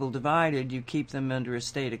keep people divided, you keep them under a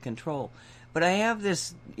state of control. But I have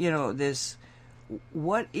this, this,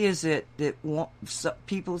 what is it that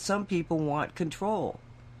some people want control?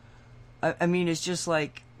 I mean, it's just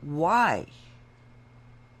like, why?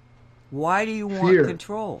 Why do you want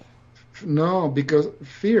control? No, because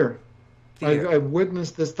fear. I've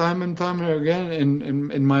witnessed this time and time again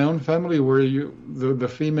in my own family, where the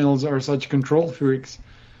females are such control freaks.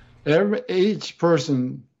 Each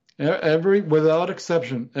person, without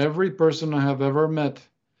exception, every person I have ever met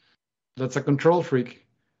that's a control freak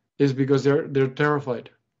is because they're terrified.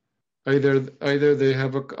 Either they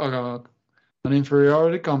have an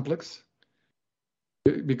inferiority complex,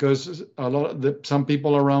 because some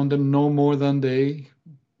people around them know more than they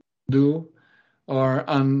do, or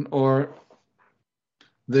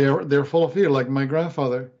they're full of fear. Like my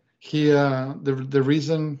grandfather, the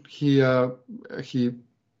reason he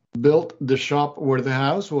built the shop where the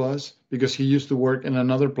house was, because he used to work in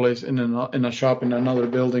another place, in a shop in another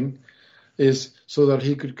building, is so that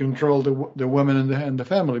he could control the women and the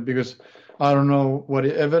family. Because I don't know what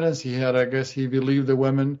evidence he had. I guess he believed the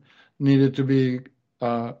women needed to be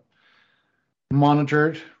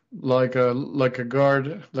monitored like a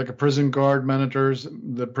guard, like a prison guard monitors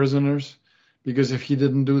the prisoners, because if he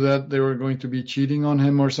didn't do that, they were going to be cheating on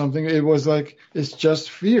him or something. It was like, it's just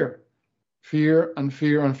fear and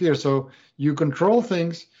fear and fear. So you control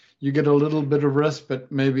things, you get a little bit of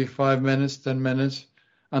respite, maybe 5 minutes, 10 minutes,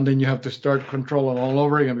 and then you have to start controlling all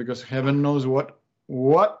over again, because heaven knows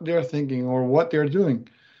what they're thinking or what they're doing.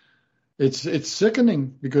 It's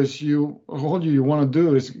sickening, because all you want to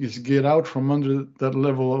do is get out from under that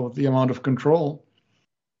level of the amount of control.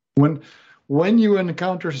 When you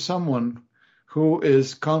encounter someone who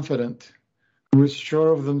is confident, who is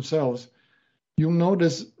sure of themselves, you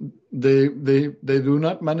notice they do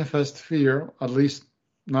not manifest fear, at least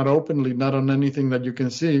not openly, not on anything that you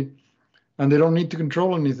can see, and they don't need to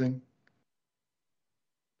control anything,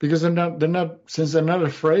 because since they're not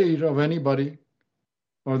afraid of anybody,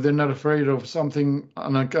 or they're not afraid of something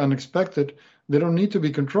unexpected, they don't need to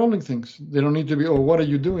be controlling things. They don't need to be, what are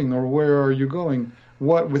you doing, or where are you going?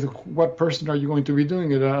 With what person are you going to be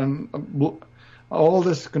doing it? And all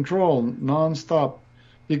this control nonstop,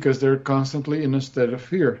 because they're constantly in a state of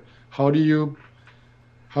fear. How do you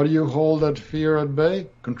hold that fear at bay?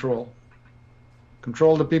 Control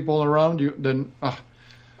the people around you. Then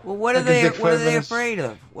well, what are they afraid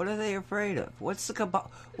of? What are they afraid of? What's the cabal?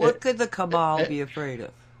 What could the cabal be afraid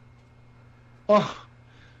of? Oh,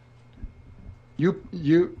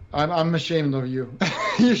 I'm ashamed of you.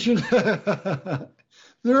 You should.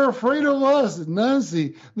 They're afraid of us,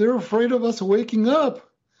 Nancy. They're afraid of us waking up.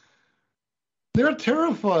 They're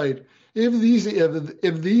terrified. If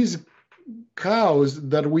these cows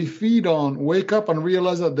that we feed on wake up and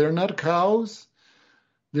realize that they're not cows,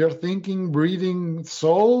 they're thinking, breathing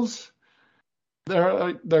souls,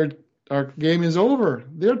 our game is over.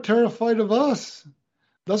 They're terrified of us.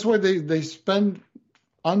 That's why they spend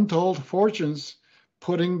untold fortunes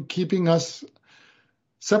keeping us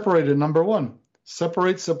separated. Number one,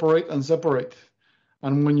 separate, and separate.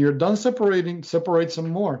 And when you're done separating, separate some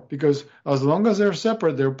more, because as long as they're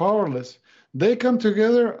separate, they're powerless. They come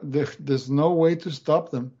together, there's no way to stop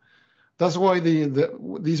them. That's why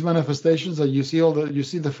these manifestations that you see, you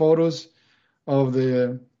see the photos of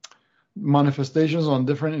the manifestations in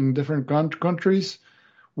different countries,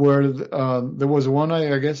 where there was one,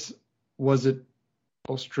 I guess, was it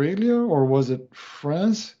Australia or was it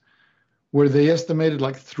France, where they estimated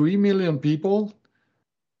like 3 million people.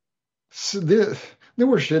 So They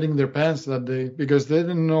were shitting their pants that day because they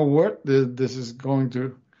didn't know what this is going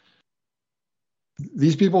to.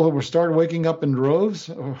 These people who will start waking up in droves,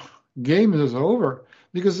 game is over.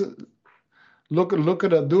 Because look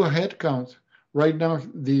at do a head count. Right now,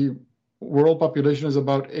 the world population is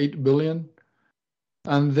about 8 billion,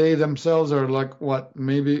 and they themselves are like what,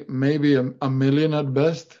 maybe a million at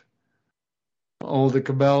best. All the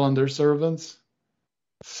cabal and their servants.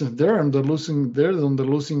 So they're on the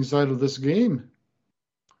losing side of this game.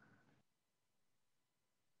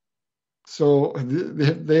 So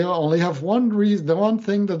they only have one reason, the one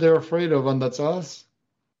thing that they're afraid of, and that's us.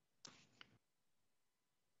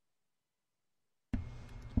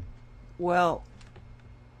 Well,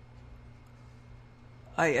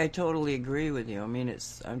 I totally agree with you. I mean,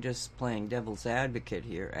 I'm just playing devil's advocate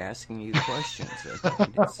here, asking you questions.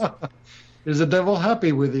 Is the devil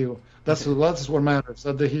happy with you? That's what matters.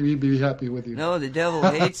 That he be happy with you. No, the devil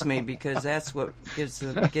hates me because that's what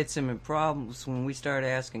gets him in problems when we start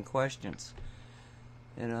asking questions.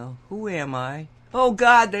 You know, who am I? Oh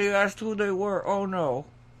God, they asked who they were. Oh no,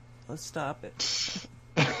 let's stop it.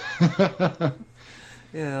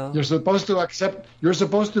 You know, you're supposed to accept. You're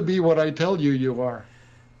supposed to be what I tell you you are.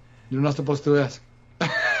 You're not supposed to ask.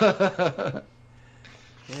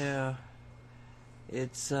 Yeah,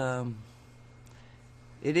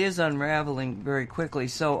 it is unraveling very quickly.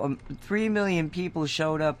 So 3 million people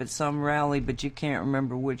showed up at some rally, but you can't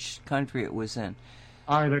remember which country it was in.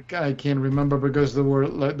 I can't remember because there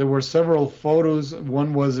were several photos.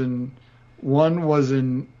 One was in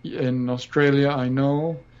Australia, I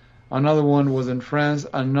know. Another one was in France.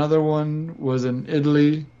 Another one was in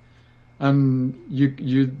Italy. And you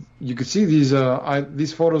could see these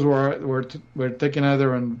photos were taken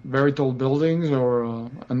either in very tall buildings or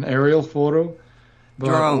an aerial photo.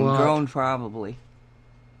 Drone probably.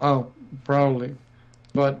 Oh, probably.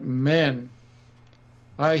 But man,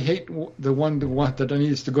 I hate the one that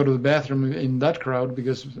needs to go to the bathroom in that crowd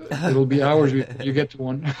because it'll be hours before you get to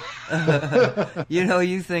one. You know,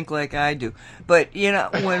 you think like I do. But, you know,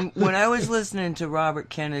 when I was listening to Robert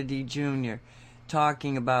Kennedy Jr.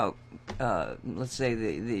 talking about, let's say,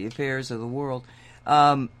 the affairs of the world,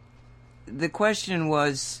 the question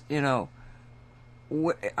was, you know,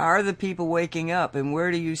 are the people waking up, and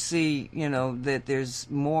where do you see, you know, that there's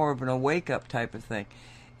more of an wake-up type of thing?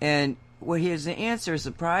 And his answer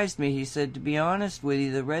surprised me. He said, to be honest with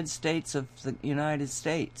you, the red states of the United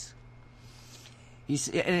States.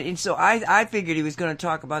 And so I figured he was going to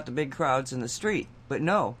talk about the big crowds in the street, but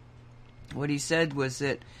no. What he said was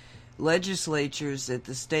that legislatures at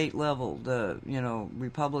the state level, the, you know,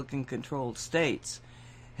 Republican-controlled states,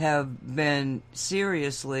 have been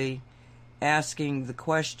seriously asking the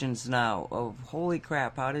questions now of, holy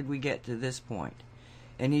crap, how did we get to this point?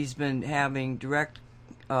 And he's been having direct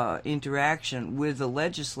interaction with the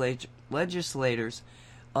legislators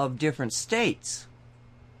of different states.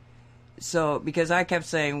 So, because I kept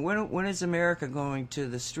saying, when is America going to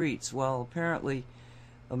the streets? Well, apparently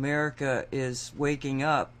America is waking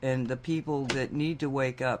up, and the people that need to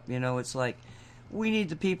wake up, you know, it's like, we need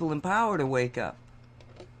the people in power to wake up.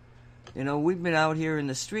 You know, we've been out here in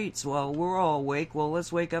the streets. Well, we're all awake. Well,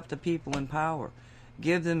 let's wake up the people in power.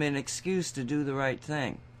 Give them an excuse to do the right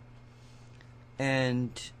thing. And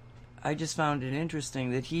I just found it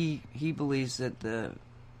interesting that he believes that that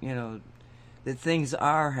things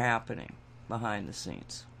are happening behind the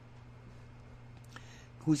scenes.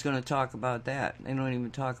 Who's going to talk about that? They don't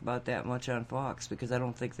even talk about that much on Fox because I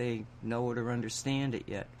don't think they know it or understand it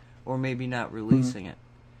yet, or maybe not releasing it.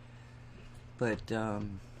 But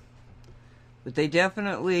they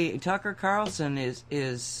definitely, Tucker Carlson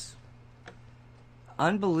is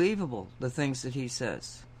unbelievable, the things that he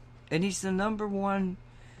says. And he's the number one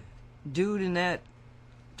dude in that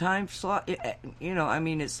time slot. You know, I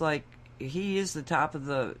mean, it's like he is the top of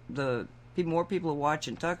the more people are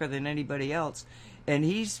watching Tucker than anybody else. And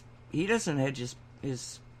he doesn't hedge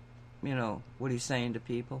his, you know, what he's saying to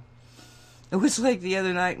people. It was like the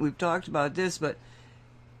other night, we've talked about this, but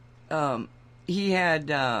he had,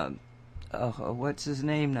 what's his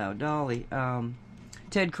name now? Dolly.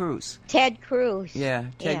 Ted Cruz. Ted Cruz. Yeah,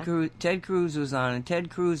 Ted Cruz was on, and Ted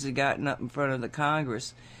Cruz had gotten up in front of the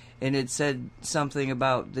Congress and had said something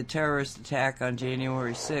about the terrorist attack on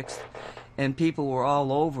January 6th, and people were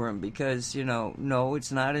all over him because, you know, no,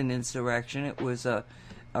 it's not an insurrection. It was a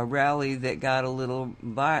rally that got a little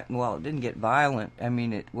well, it didn't get violent. I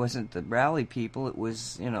mean, it wasn't the rally people. It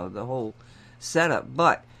was, you know, the whole setup.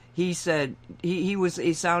 But he said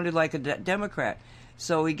he sounded like a Democrat.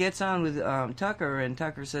 So he gets on with Tucker, and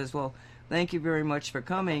Tucker says, well, thank you very much for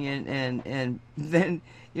coming. And then,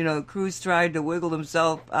 Cruz tried to wiggle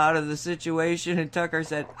himself out of the situation, and Tucker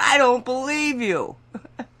said, I don't believe you.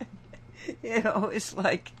 It's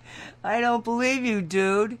like, I don't believe you,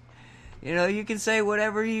 dude. You can say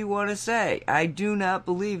whatever you want to say. I do not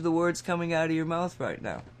believe the words coming out of your mouth right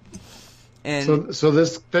now. And so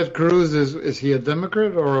this Ted Cruz, is he a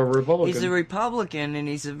Democrat or a Republican? he's a Republican, and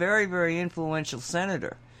he's a very, very influential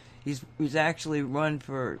senator. He's actually run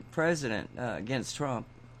for president against Trump,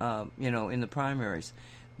 in the primaries.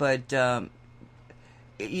 But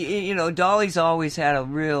Dolly's always had a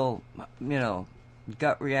real,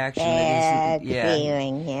 gut reaction. Bad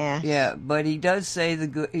feeling, yeah. Yeah, but he does say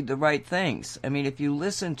the right things. I mean, if you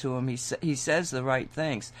listen to him, he says the right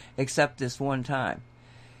things, except this one time.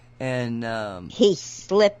 And he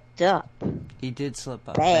slipped up. He did slip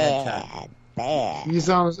up. Bad. He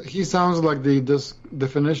sounds like the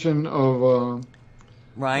definition of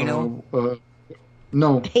Rhino.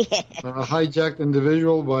 No, a hijacked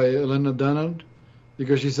individual by Elena Dannon,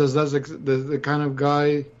 because she says that's the kind of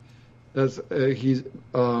guy that's he's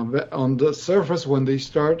on the surface when they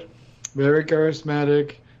start, very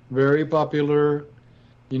charismatic, very popular.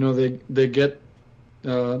 They get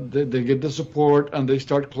the support and they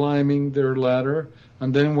start climbing their ladder,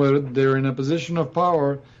 and then when they're in a position of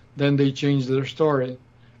power, then they change their story,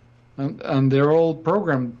 and they're all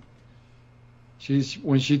programmed.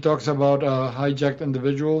 When she talks about hijacked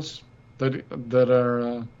individuals that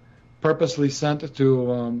are purposely sent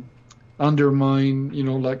to undermine,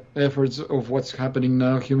 like efforts of what's happening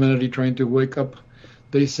now, humanity trying to wake up,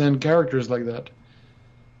 they send characters like that.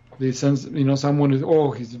 They send, someone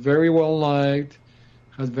who, he's very well liked,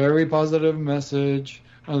 has very positive message,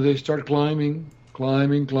 and they start climbing,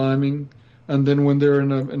 and then when they're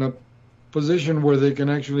in a position where they can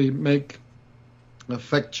actually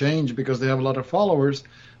affect change because they have a lot of followers,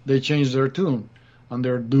 they change their tune, and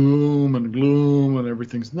they're doom and gloom and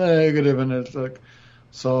everything's negative, and it's like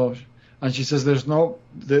so. And she says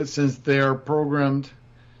since they are programmed,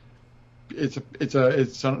 it's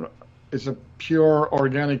a pure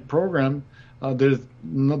organic program. There's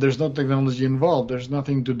no technology involved. There's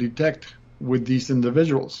nothing to detect with these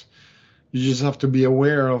individuals. You just have to be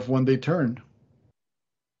aware of when they turn.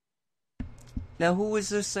 Now, who was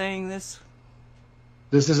this saying this?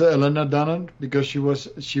 This is Elena Dannon, because she was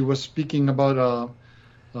speaking about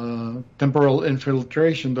temporal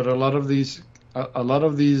infiltration. That a lot of these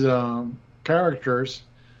characters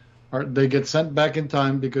they get sent back in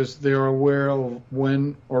time because they are aware of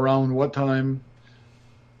when, around what time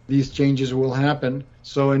these changes will happen.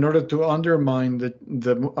 So in order to undermine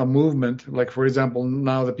a movement, like for example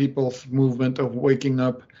now the people's movement of waking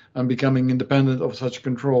up and becoming independent of such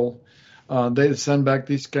control, they send back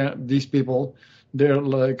these people. They're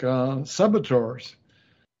like saboteurs.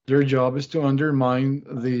 Their job is to undermine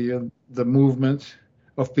the movement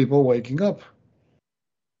of people waking up.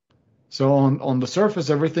 So on the surface,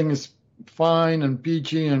 everything is fine and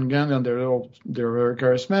peachy, and they're very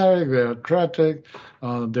charismatic, they're attractive,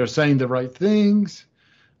 they're saying the right things,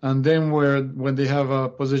 and then when they have a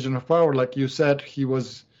position of power, like you said, he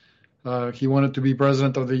wanted to be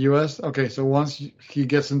president of the U.S. Okay, so once he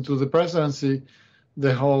gets into the presidency,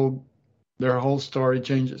 their whole story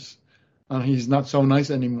changes, and he's not so nice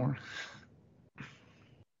anymore.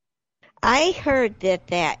 I heard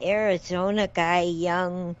that Arizona guy,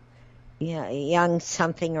 young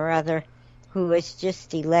something or other, who was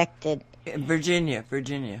just elected. Virginia.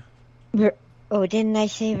 Oh, didn't I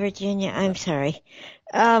say Virginia? I'm sorry.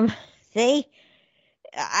 I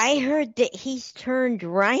heard that he's turned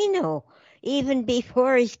rhino even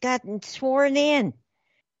before he's gotten sworn in.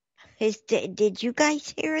 Did you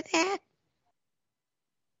guys hear that?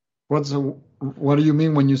 What do you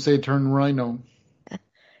mean when you say turn rhino?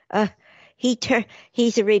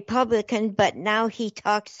 He's a Republican, but now he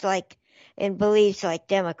talks like and believes like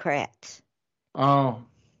Democrats. Oh.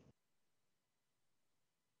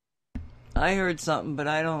 I heard something, but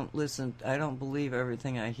I don't listen. I don't believe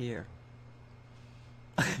everything I hear.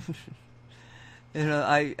 I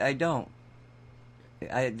don't.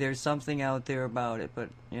 There's something out there about it, but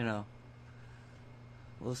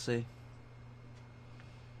we'll see.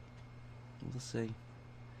 We'll see.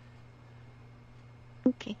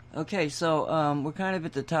 Okay, so we're kind of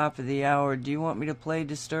at the top of the hour. Do you want me to play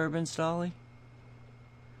Disturbance, Dolly?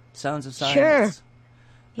 Sounds of Silence? Sure. Okay.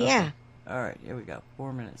 Yeah. All right, here we go.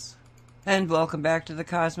 4 minutes. And welcome back to the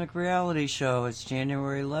Cosmic Reality Show. It's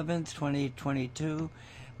January 11th, 2022.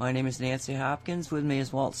 My name is Nancy Hopkins. With me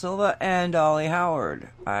is Walt Silva and Dolly Howard.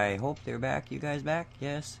 I hope they're back. You guys back?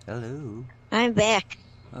 Yes. Hello. I'm back.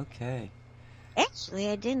 Okay. Actually,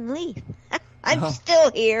 I didn't leave. I'm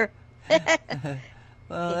still here.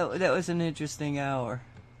 Well, that was an interesting hour.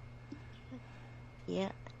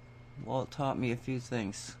 Yeah. Walt taught me a few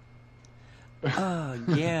things.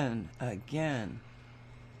 Again.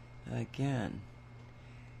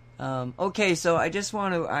 Okay, so I just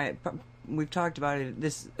want to. We've talked about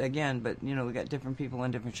this again, but we got different people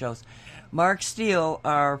on different shows. Mark Steele,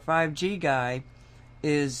 our 5G guy,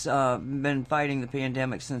 is been fighting the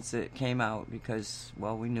pandemic since it came out because,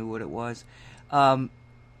 well, we knew what it was.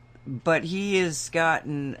 But he has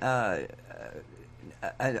gotten a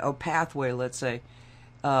pathway, let's say,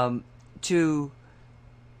 to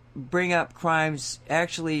bring up crimes,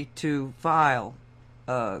 actually to file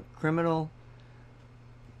a criminal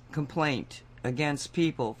complaint against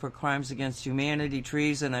people for crimes against humanity,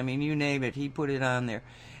 treason, I mean, you name it, he put it on there.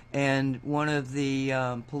 And one of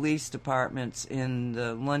the police departments in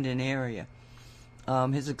the London area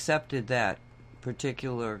has accepted that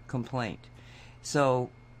particular complaint.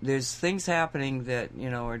 So there's things happening that,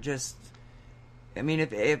 are just... I mean,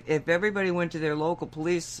 if everybody went to their local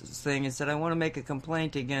police thing and said, I want to make a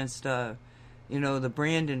complaint against, the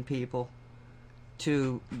Brandon people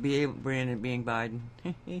to be able... Brandon being Biden...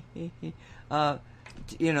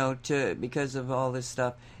 because of all this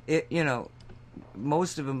stuff,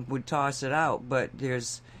 most of them would toss it out, but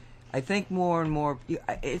there's, I think, more and more,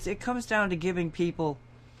 it comes down to giving people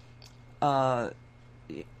not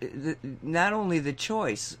only the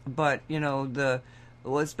choice, but,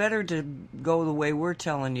 it's better to go the way we're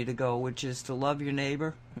telling you to go, which is to love your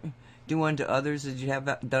neighbor, do unto others as you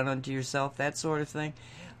have done unto yourself, that sort of thing.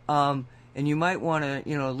 And you might want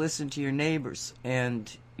to, listen to your neighbors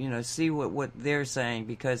and, see what they're saying,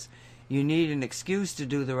 because you need an excuse to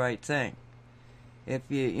do the right thing. If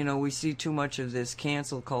we see too much of this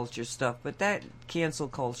cancel culture stuff, but that cancel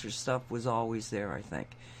culture stuff was always there, I think.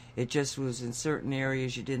 It just was in certain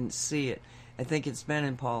areas you didn't see it. I think it's been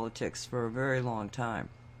in politics for a very long time.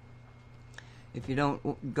 If you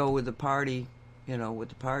don't go with the party, what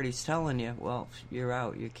the party's telling you, well, you're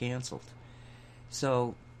out, you're canceled.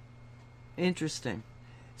 So, interesting.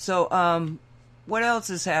 So, what else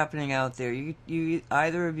is happening out there? You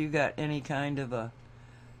either of you got any kind of a,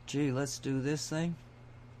 gee, let's do this thing?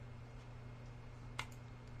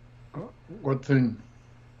 What thing?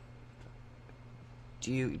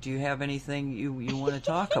 Do you have anything you want to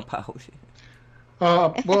talk about?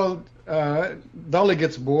 Dolly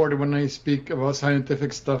gets bored when I speak about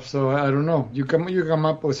scientific stuff, so I don't know. You come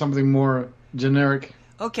up with something more generic.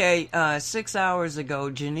 Okay, 6 hours ago,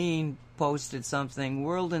 Janine posted something,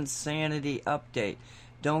 World Insanity Update.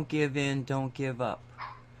 Don't give in, don't give up.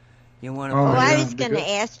 You want to? I was going to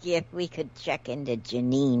ask you if we could check into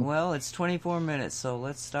Janine. Well, it's 24 minutes, so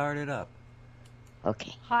let's start it up.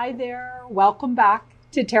 Okay. Hi there. Welcome back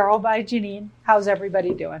to Tarot by Janine. How's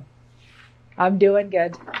everybody doing? I'm doing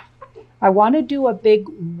good. I want to do a big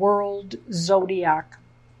world zodiac.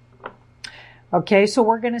 Okay, so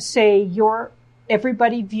we're going to say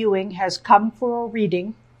everybody viewing has come for a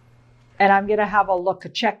reading, and I'm going to have a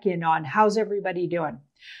check-in on how's everybody doing.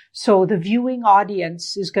 So the viewing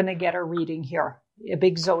audience is going to get a reading here, a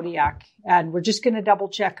big zodiac, and we're just going to double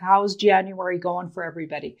check how's January going for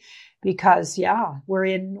everybody, because we're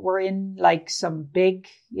in like some big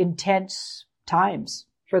intense times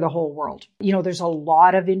for the whole world. There's a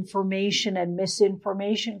lot of information and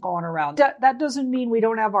misinformation going around. That doesn't mean we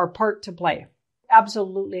don't have our part to play.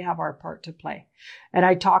 Absolutely have our part to play. And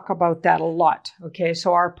I talk about that a lot. Okay.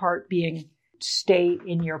 So our part being stay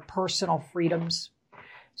in your personal freedoms,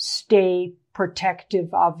 stay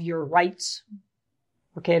protective of your rights.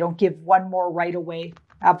 Okay. Don't give one more right away.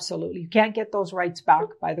 Absolutely. You can't get those rights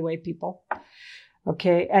back, by the way, people.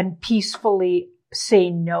 Okay. And peacefully say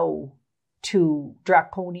no to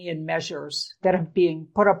draconian measures that are being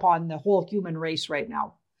put upon the whole human race right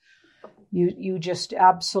now. You just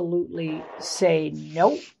absolutely say,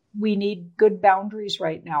 nope, we need good boundaries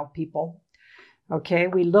right now, people. Okay,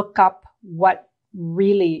 we look up what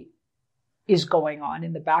really is going on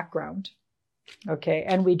in the background. Okay,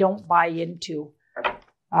 and we don't buy into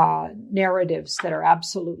narratives that are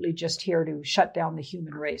absolutely just here to shut down the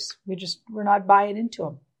human race. We're not buying into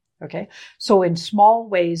them. Okay, so in small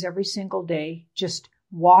ways, every single day, just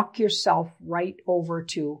walk yourself right over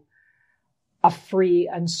to a free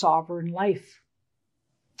and sovereign life,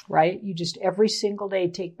 right? You just every single day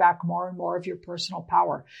take back more and more of your personal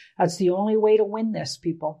power. That's the only way to win this,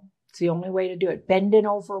 people. It's the only way to do it. Bending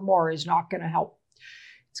over more is not going to help.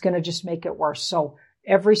 It's going to just make it worse. So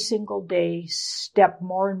every single day, step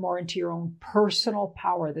more and more into your own personal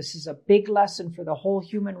power. This is a big lesson for the whole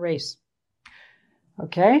human race.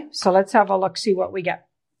 Okay, so let's have a look, see what we get.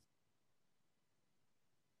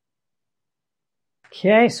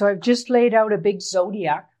 Okay, so I've just laid out a big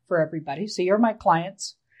zodiac for everybody. So you're my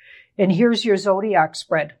clients, and here's your zodiac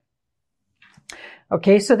spread.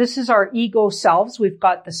 Okay, so this is our ego selves. We've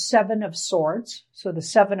got the 7 of Swords. So the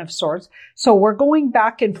 7 of Swords. So we're going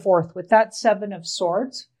back and forth with that 7 of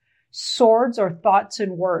Swords. Swords are thoughts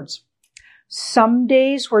and words. Some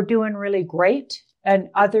days we're doing really great, and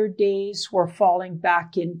other days we're falling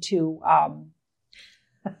back into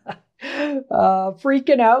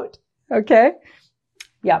freaking out. Okay?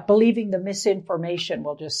 Yeah, believing the misinformation,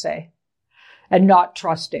 we'll just say, and not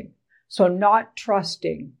trusting. So not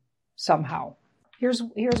trusting somehow. Here's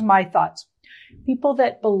my thoughts. People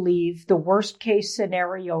that believe the worst case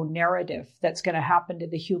scenario narrative that's going to happen to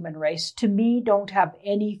the human race, to me, don't have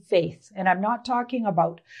any faith. And I'm not talking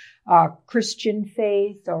about Christian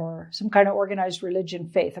faith or some kind of organized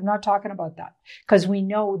religion faith. I'm not talking about that, because we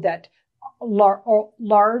know that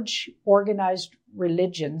large organized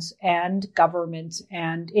religions and governments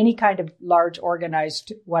and any kind of large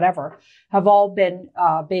organized whatever have all been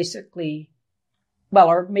basically, well,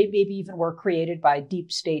 or maybe even were created by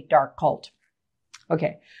deep state dark cult.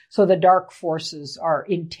 Okay, so the dark forces are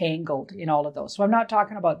entangled in all of those. So I'm not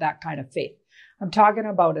talking about that kind of faith. I'm talking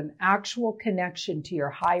about an actual connection to your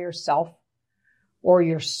higher self or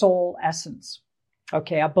your soul essence.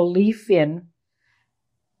 Okay, a belief in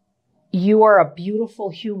you are a beautiful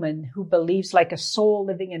human who believes, like a soul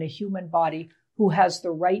living in a human body, who has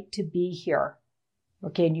the right to be here.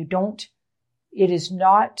 Okay, and you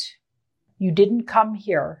didn't come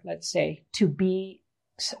here, let's say, to be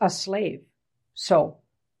a slave. So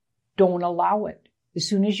don't allow it. As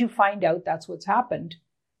soon as you find out that's what's happened,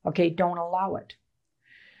 okay, don't allow it.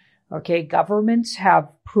 Okay, governments have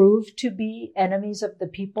proved to be enemies of the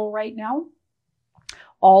people right now.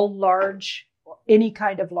 Any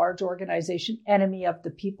kind of large organization, enemy of the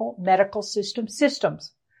people. Medical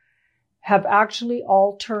systems have actually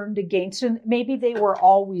all turned against, and maybe they were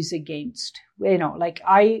always against. Like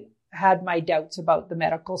I had my doubts about the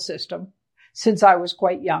medical system since I was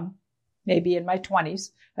quite young, maybe in my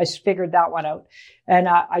 20s. I figured that one out. And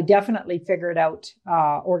I definitely figured out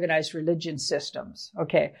organized religion systems.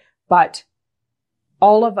 Okay. But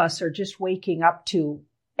all of us are just waking up to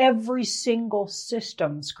every single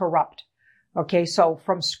system's corrupt. Okay. So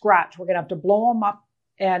from scratch, we're going to have to blow them up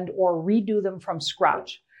or redo them from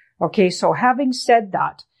scratch. Okay. So having said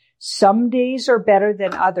that, some days are better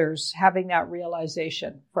than others, having that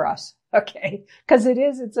realization for us. Okay. Because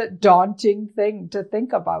it's a daunting thing to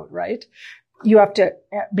think about, right? You have to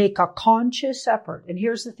make a conscious effort. And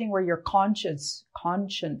here's the thing where your consciousness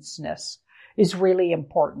is really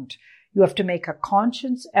important. You have to make a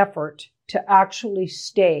conscious effort to actually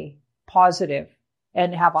stay positive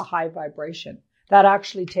and have a high vibration. That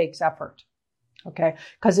actually takes effort. Okay.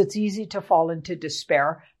 Because it's easy to fall into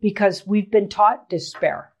despair because we've been taught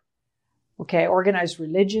despair. Okay. Organized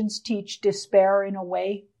religions teach despair in a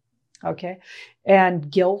way. Okay. And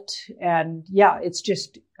guilt. And yeah, it's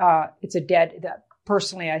just, it's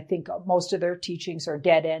personally, I think most of their teachings are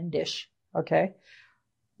dead endish. Okay.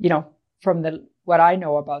 From what I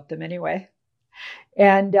know about them anyway.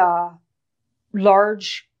 And,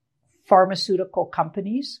 large pharmaceutical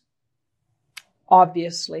companies,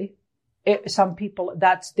 obviously, some people,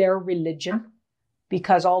 that's their religion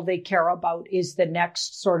because all they care about is the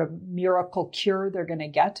next sort of miracle cure they're going to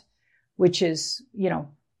get, which is,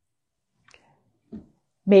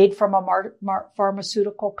 made from a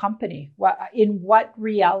pharmaceutical company. In what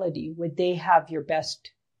reality would they have your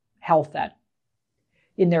best health at?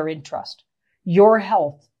 In their interest. Your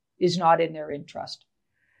health is not in their interest.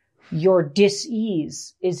 Your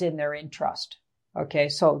dis-ease is in their interest. Okay.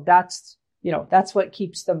 So that's what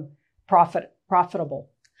keeps them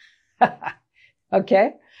profitable.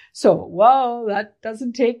 Okay. So, that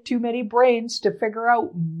doesn't take too many brains to figure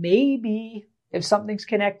out maybe if something's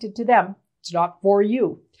connected to them, it's not for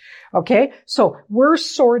you. Okay. So we're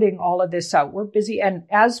sorting all of this out. We're busy. And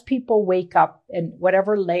as people wake up in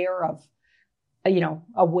whatever layer of,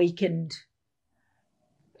 awakened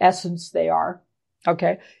essence they are,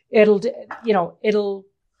 okay, it'll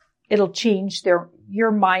change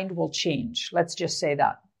your mind will change. Let's just say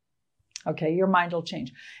that. Okay. Your mind will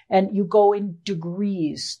change and you go in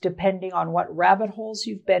degrees depending on what rabbit holes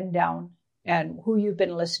you've been down and who you've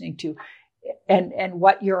been listening to and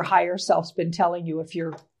what your higher self's been telling you if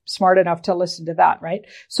you're smart enough to listen to that. Right.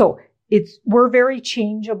 So we're very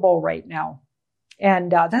changeable right now.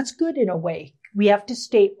 And that's good in a way. We have to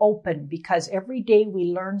stay open because every day we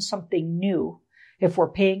learn something new. If we're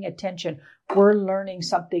paying attention, we're learning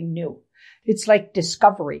something new. It's like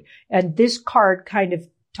discovery. And this card kind of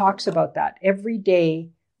talks about that. Every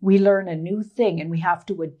day we learn a new thing and we have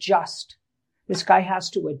to adjust. This guy has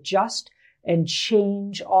to adjust and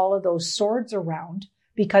change all of those swords around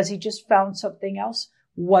because he just found something else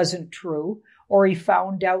wasn't true, or he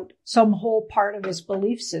found out some whole part of his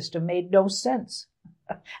belief system made no sense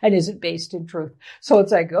and isn't based in truth. So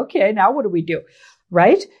it's like, okay, now what do we do?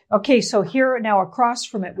 Right? Okay, so here now across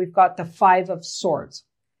from it, we've got the 5 of Swords.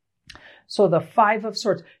 So the 5 of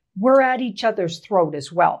Swords, we're at each other's throat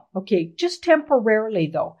as well. Okay, just temporarily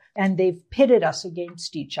though. And they've pitted us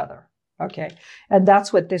against each other. Okay, and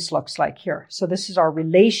that's what this looks like here. So this is our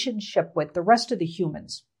relationship with the rest of the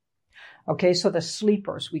humans. Okay, so the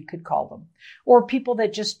sleepers, we could call them, or people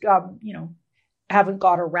that just, haven't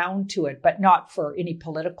got around to it, but not for any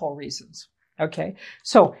political reasons. Okay,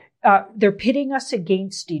 so they're pitting us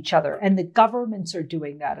against each other, and the governments are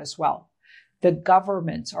doing that as well. The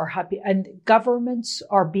governments are happy, and governments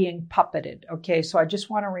are being puppeted. Okay, so I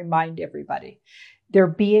just want to remind everybody, they're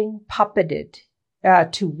being puppeted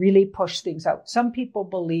to really push things out. Some people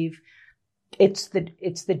believe it's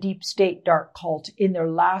the deep state dark cult in their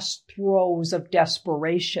last throes of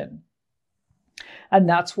desperation. And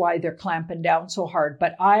that's why they're clamping down so hard.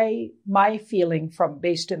 But my feeling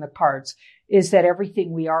based in the cards is that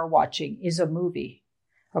everything we are watching is a movie.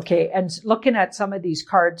 Okay. And looking at some of these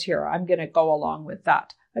cards here, I'm going to go along with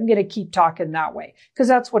that. I'm going to keep talking that way because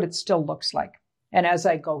that's what it still looks like. And as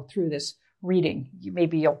I go through this reading,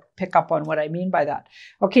 maybe you'll pick up on what I mean by that.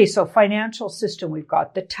 Okay, so financial system, we've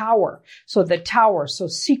got the Tower. So the Tower, so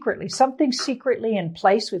secretly, something's secretly in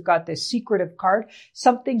place. We've got this secretive card.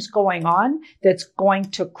 Something's going on that's going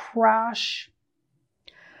to crash.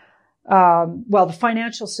 The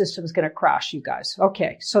financial system is going to crash, you guys.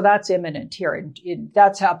 Okay, so that's imminent here. And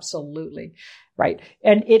that's absolutely right.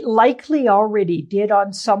 And it likely already did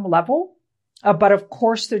on some level. But of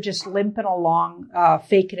course, they're just limping along,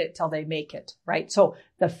 faking it till they make it, right? So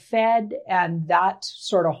the Fed and that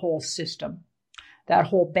sort of whole system, that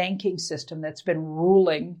whole banking system that's been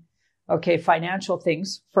ruling, okay, financial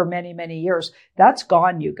things for many, many years, that's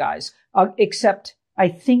gone, you guys. Except I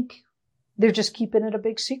think they're just keeping it a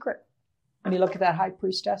big secret. When you look at that High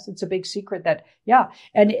Priestess, it's a big secret that,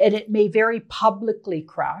 and it may very publicly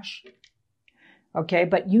crash. Okay,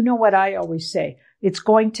 but you know what I always say? It's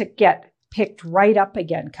going to get picked right up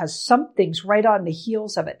again because something's right on the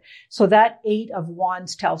heels of it. So that 8 of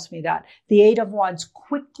Wands tells me that. The 8 of Wands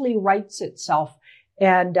quickly rights itself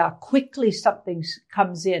and quickly something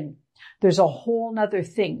comes in. There's a whole nother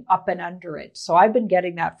thing up and under it. So I've been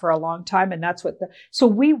getting that for a long time, and that's so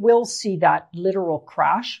we will see that literal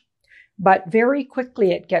crash, but very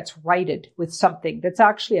quickly it gets righted with something that's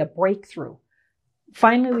actually a breakthrough.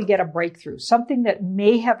 Finally, we get a breakthrough, something that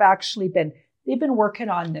may have actually they've been working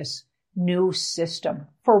on this new system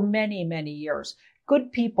for many, many years.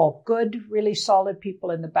 Good people, good, really solid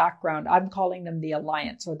people in the background. I'm calling them the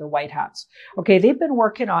Alliance or the White Hats. Okay, they've been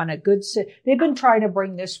working on they've been trying to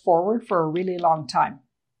bring this forward for a really long time.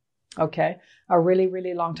 Okay, a really,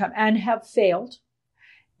 really long time, and have failed.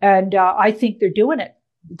 And I think they're doing it.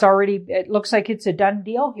 It looks like it's a done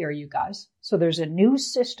deal here, you guys. So there's a new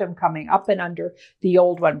system coming up and under the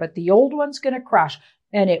old one, but the old one's going to crash,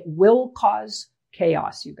 and it will cause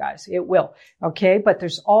chaos, you guys. It will. Okay. But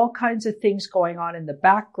there's all kinds of things going on in the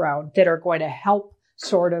background that are going to help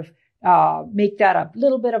sort of make that a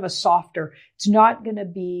little bit of a softer. It's not going to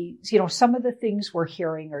be, some of the things we're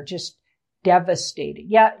hearing are just devastating.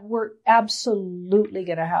 Yeah, we're absolutely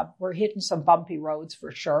going to we're hitting some bumpy roads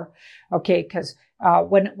for sure. Okay. Because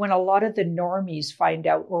when a lot of the normies find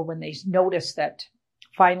out, or when they notice that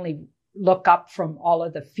finally look up from all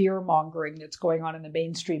of the fear mongering that's going on in the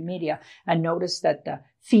mainstream media and notice that the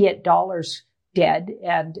fiat dollar's dead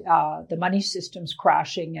and the money system's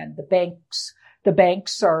crashing and the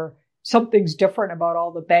banks are, something's different about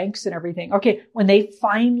all the banks and everything. Okay, when they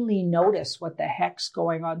finally notice what the heck's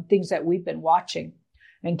going on, things that we've been watching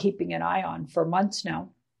and keeping an eye on for months now,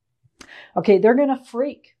 okay, they're going to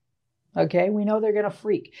freak. Okay, we know they're going to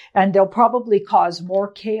freak, and they'll probably cause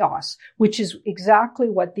more chaos, which is exactly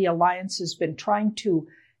what the Alliance has been trying to,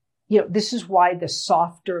 this is why the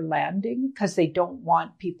softer landing, because they don't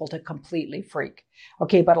want people to completely freak.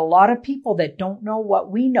 Okay, but a lot of people that don't know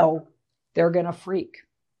what we know, they're going to freak.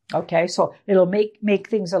 Okay, so it'll make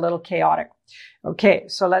things a little chaotic. Okay,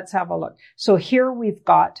 so let's have a look. So here we've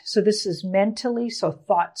got, so this is mentally, so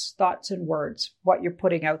thoughts and words, what you're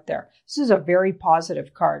putting out there. This is a very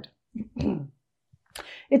positive card.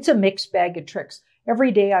 It's a mixed bag of tricks.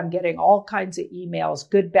 Every day I'm getting all kinds of emails,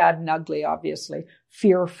 good, bad, and ugly, obviously,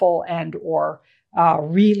 fearful and or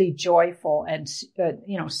really joyful and,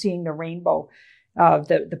 seeing the rainbow,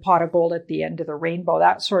 the pot of gold at the end of the rainbow,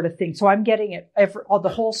 that sort of thing. So I'm getting it, the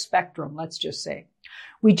whole spectrum, let's just say.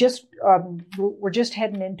 we're just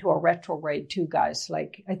heading into a retrograde too, guys.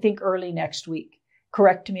 Like, I think early next week.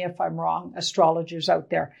 Correct me if I'm wrong, astrologers out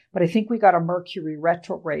there, but I think we got a Mercury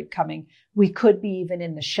retrograde coming. We could be even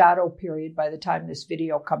in the shadow period by the time this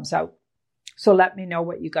video comes out. So let me know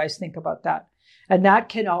what you guys think about that. And that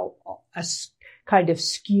can all kind of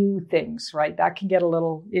skew things, right? That can get a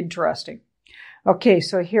little interesting. Okay,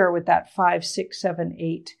 so here with that 5, 6, 7,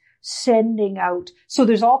 8, sending out. So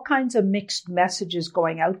there's all kinds of mixed messages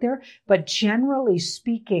going out there, but generally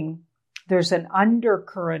speaking, there's an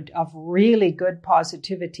undercurrent of really good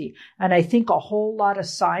positivity. And I think a whole lot of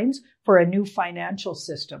signs for a new financial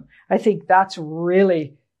system. I think that's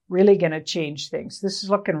really, really going to change things. This is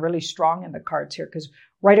looking really strong in the cards here, because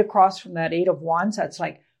right across from that 8 of Wands, that's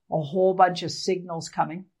like a whole bunch of signals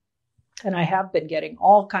coming. And I have been getting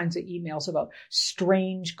all kinds of emails about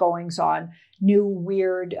strange goings on, new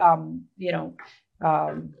weird,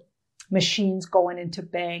 machines going into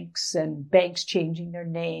banks and banks changing their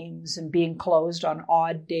names and being closed on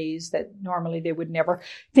odd days that normally they would never,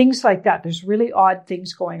 things like that. There's really odd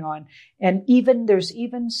things going on. And there's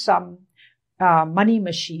even some money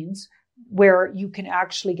machines where you can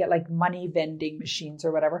actually get like money vending machines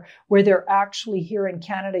or whatever, where they're actually here in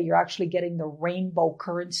Canada, you're actually getting the rainbow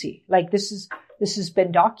currency. Like this has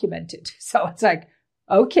been documented. So it's like,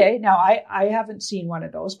 okay, now I haven't seen one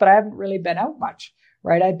of those, but I haven't really been out much.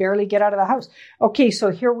 Right? I barely get out of the house. Okay. So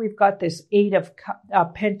here we've got this 10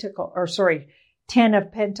 of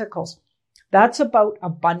Pentacles. That's about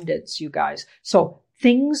abundance, you guys. So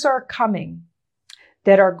things are coming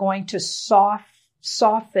that are going to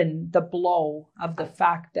soften the blow of the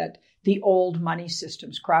fact that the old money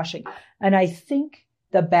system's crashing. And I think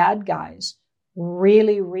the bad guys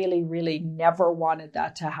really, really, really never wanted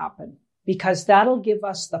that to happen, because that'll give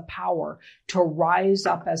us the power to rise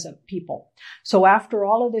up as a people. So after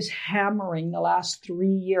all of this hammering the last 3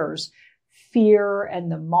 years, fear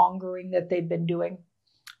and the mongering that they've been doing,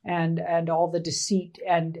 and all the deceit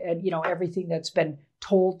and everything that's been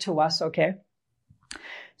told to us, okay?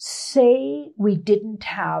 Say we didn't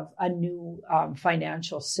have a new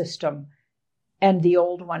financial system and the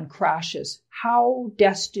old one crashes. How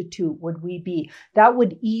destitute would we be? That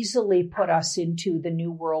would easily put us into the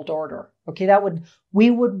New World Order. Okay, we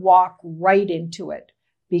would walk right into it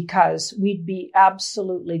because we'd be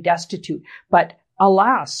absolutely destitute. But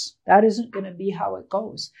alas, that isn't going to be how it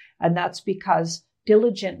goes. And that's because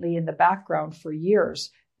diligently in the background for years,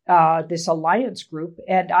 this alliance group,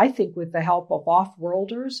 and I think with the help of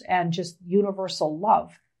off-worlders and just universal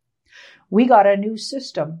love, we got a new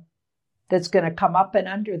system that's going to come up and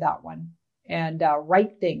under that one and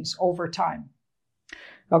right things over time.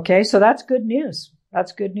 Okay, so that's good news.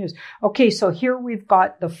 That's good news. Okay, so here we've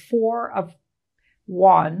got the 4 of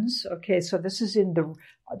Wands. Okay, so this is in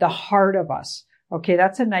the heart of us. Okay,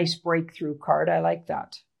 that's a nice breakthrough card. I like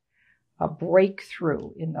that. A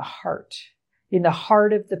breakthrough in the heart. In the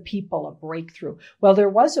heart of the people, a breakthrough. Well, there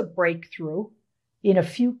was a breakthrough in a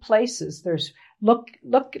few places. There's look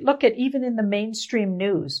at even in the mainstream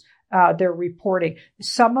news. They're reporting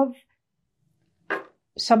some of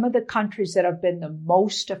the countries that have been the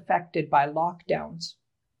most affected by lockdowns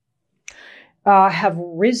have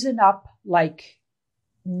risen up like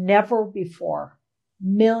never before.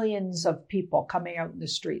 Millions of people coming out in the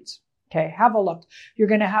streets. Okay, have a look. You're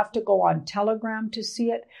going to have to go on Telegram to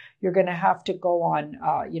see it. You're going to have to go on,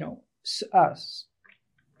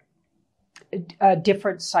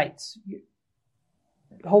 different sites.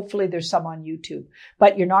 Hopefully there's some on YouTube,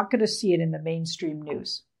 but you're not going to see it in the mainstream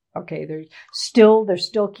news. Okay. They're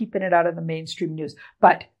still keeping it out of the mainstream news,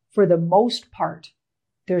 but for the most part,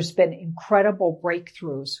 there's been incredible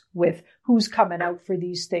breakthroughs with who's coming out for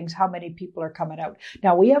these things, how many people are coming out.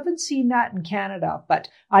 Now, we haven't seen that in Canada, but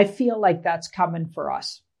I feel like that's coming for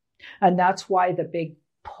us. And that's why the big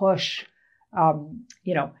push,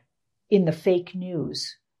 in the fake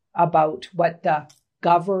news about what the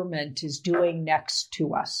government is doing next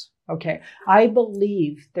to us. Okay. I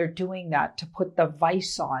believe they're doing that to put the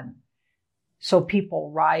vice on so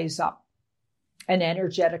people rise up and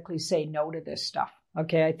energetically say no to this stuff.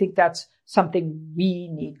 Okay. I think that's something we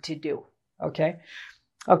need to do. Okay.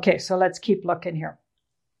 Okay. So let's keep looking here.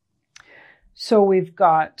 So we've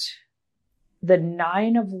got the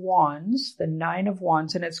 9 of Wands,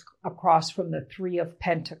 and it's across from the 3 of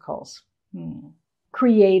Pentacles.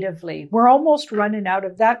 Creatively, we're almost running out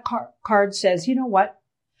of that card says, you know what?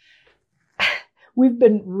 We've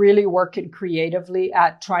been really working creatively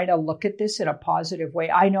at trying to look at this in a positive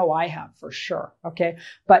way. I know I have for sure. Okay.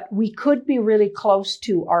 But we could be really close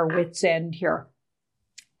to our wit's end here.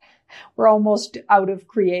 We're almost out of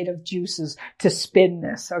creative juices to spin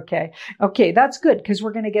this. Okay. Okay. That's good because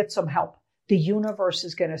we're going to get some help. The universe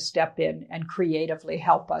is going to step in and creatively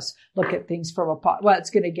help us look at things from it's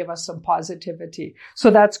going to give us some positivity.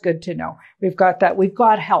 So that's good to know. We've got that. We've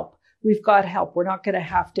got help. We've got help. We're not going to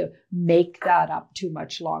have to make that up too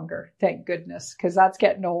much longer. Thank goodness. Cause that's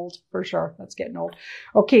getting old for sure. That's getting old.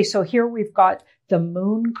 Okay. So here we've got the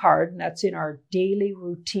moon card, and that's in our daily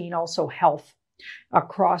routine, also health,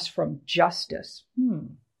 across from justice.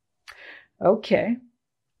 Okay.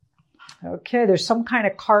 Okay, there's some kind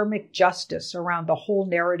of karmic justice around the whole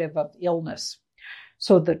narrative of illness.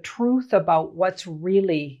 So the truth about what's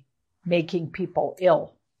really making people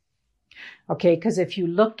ill. Okay, because if you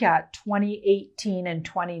look at 2018 and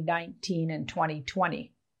 2019 and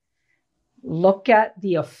 2020, look at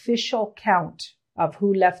the official count of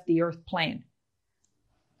who left the earth plane.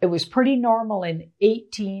 It was pretty normal in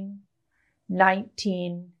 18,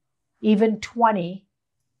 19, even 20.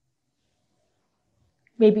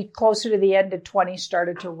 Maybe closer to the end of 20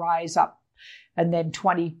 started to rise up, and then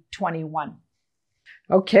 2021.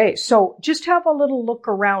 Okay, so just have a little look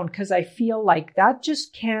around because I feel like that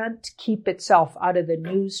just can't keep itself out of the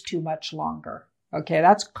news too much longer. Okay,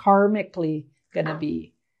 that's karmically going to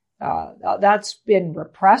be, that's been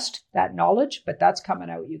repressed, that knowledge, but that's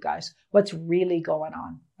coming out, you guys. What's really going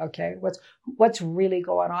on? Okay, what's really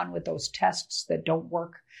going on with those tests that don't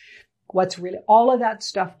work? What's really, all of that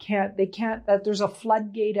stuff there's a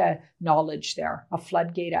floodgate of knowledge there, a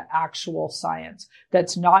floodgate of actual science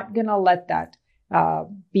that's not going to let that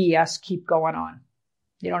BS keep going on.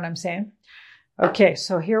 You know what I'm saying? Okay.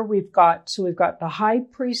 So here we've got the high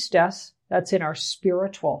priestess that's in our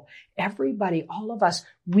spiritual. Everybody, all of us,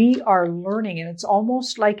 we are learning, and it's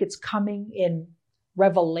almost like it's coming in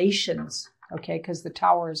revelations. Okay. Cause the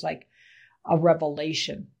tower is like a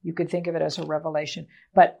revelation. You could think of it as a revelation,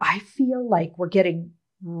 but I feel like we're getting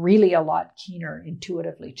really a lot keener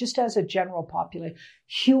intuitively, just as a general population.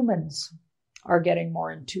 Humans are getting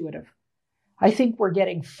more intuitive. I think we're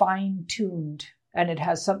getting fine-tuned, and it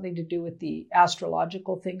has something to do with the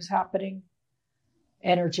astrological things happening,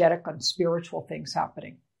 energetic and spiritual things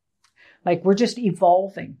happening. Like we're just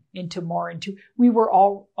evolving into more we were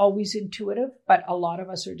all always intuitive, but a lot of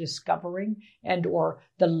us are discovering or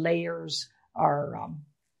the layers are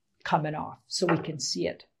coming off so we can see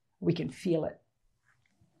it. We can feel it.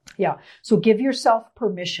 Yeah. So give yourself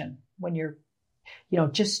permission when you're,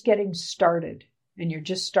 just getting started and you're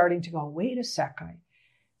just starting to go, wait a sec.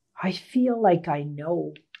 I feel like I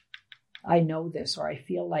know this, or I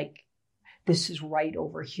feel like this is right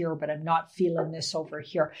over here, but I'm not feeling this over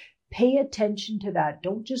here. Pay attention to that.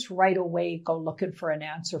 Don't just right away go looking for an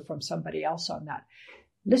answer from somebody else on that.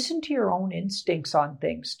 Listen to your own instincts on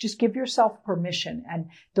things. Just give yourself permission. And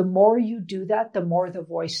the more you do that, the more the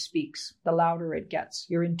voice speaks, the louder it gets.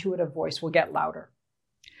 Your intuitive voice will get louder.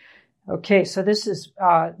 Okay. So this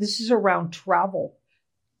is around travel.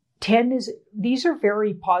 10 these are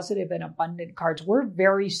very positive and abundant cards. We're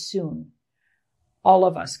very soon, all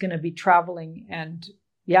of us, going to be traveling, and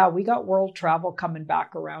yeah, we got world travel coming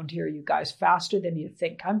back around here, you guys, faster than you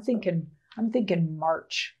think. I'm thinking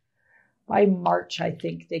March. By March, I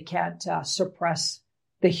think they can't suppress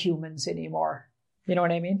the humans anymore. You know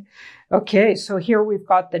what I mean? Okay, so here we've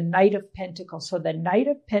got the Knight of Pentacles. So the Knight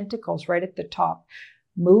of Pentacles right at the top,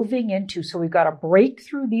 moving into, so we've got a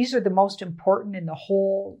breakthrough. These are the most important in the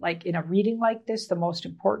whole, like in a reading like this, the most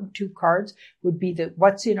important two cards would be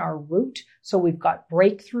what's in our root. So we've got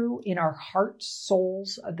breakthrough in our hearts,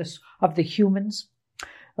 souls of the humans.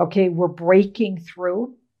 Okay, we're breaking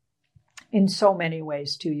through in so many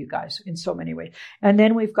ways too, you guys, in so many ways. And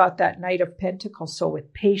then we've got that Knight of Pentacles. So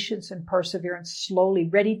with patience and perseverance, slowly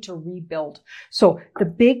ready to rebuild. So the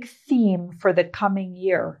big theme for the coming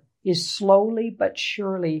year is slowly but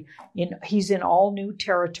surely he's in all new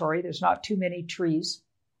territory. There's not too many trees.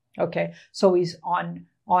 Okay. So he's on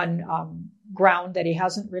ground that he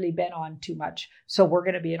hasn't really been on too much. So we're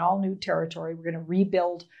going to be in all new territory. We're going to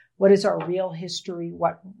rebuild. What is our real history?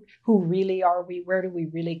 Who really are we? Where do we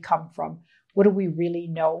really come from? What do we really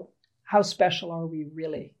know? How special are we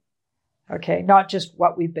really? Okay. Not just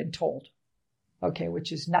what we've been told. Okay.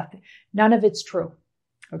 Which is nothing. None of it's true.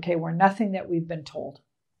 Okay. We're nothing that we've been told.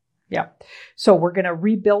 Yeah. So we're going to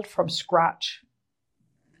rebuild from scratch.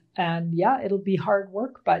 And yeah, it'll be hard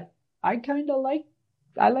work, but I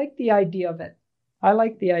like the idea of it. I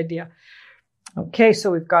like the idea. Okay.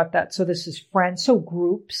 So we've got that. So this is friends. So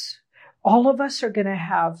groups, all of us are going to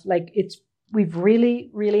have we've really,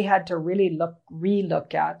 really had to really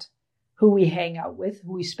relook at who we hang out with,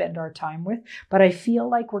 who we spend our time with. But I feel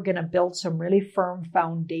like we're going to build some really firm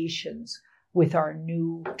foundations with our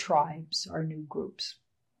new tribes, our new groups.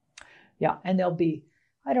 Yeah, and they'll be,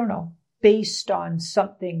 I don't know, based on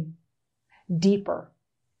something deeper,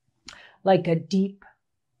 like a deep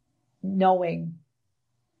knowing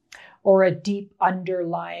or a deep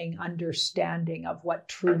underlying understanding of what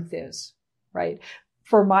truth is, right?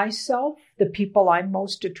 For myself, the people I'm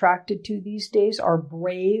most attracted to these days are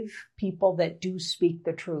brave people that do speak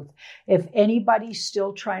the truth. If anybody's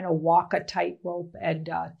still trying to walk a tightrope and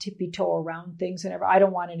tippy-toe around things and I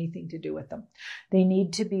don't want anything to do with them. They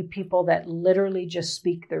need to be people that literally just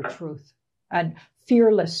speak their truth. And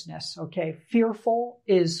fearlessness, okay? Fearful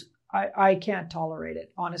is, I can't tolerate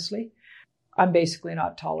it, honestly. I'm basically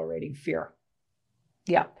not tolerating fear.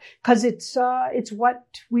 Yeah, because it's what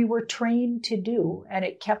we were trained to do, and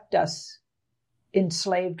it kept us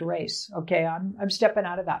enslaved race. Okay, I'm stepping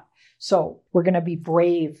out of that. So we're going to be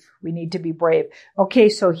brave. We need to be brave. Okay,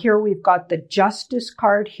 so here we've got the justice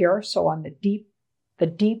card here. So on the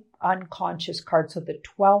deep unconscious card, so the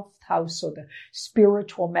 12th house, so the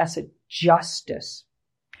spiritual message, justice.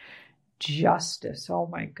 Justice. Oh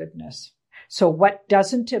my goodness. So what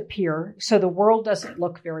doesn't appear, so the world doesn't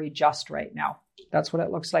look very just right now. That's what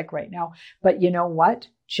it looks like right now. But you know what?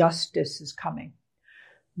 Justice is coming.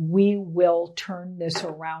 We will turn this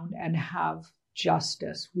around and have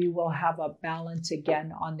justice. We will have a balance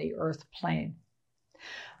again on the earth plane.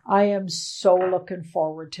 I am so looking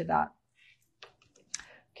forward to that.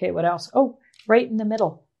 Okay, what else? Oh, right in the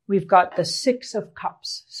middle, we've got the 6 of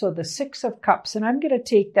Cups. So the 6 of Cups, and I'm going to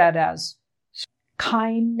take that as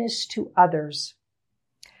kindness to others.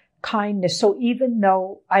 Kindness. So even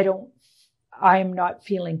though I'm not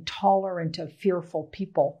feeling tolerant of fearful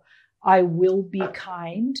people, I will be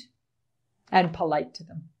kind and polite to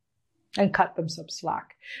them and cut them some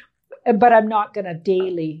slack. But I'm not going to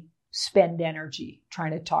daily spend energy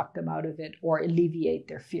trying to talk them out of it or alleviate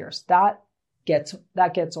their fears. That gets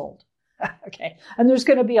old. Okay. And there's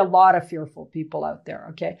going to be a lot of fearful people out there.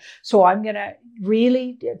 Okay. So I'm going to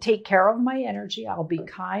really take care of my energy. I'll be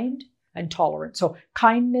kind and tolerant. So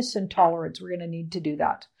kindness and tolerance, we're going to need to do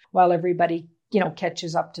that while everybody,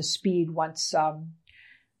 catches up to speed once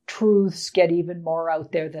truths get even more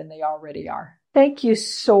out there than they already are. Thank you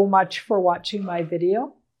so much for watching my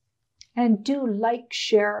video, and do like,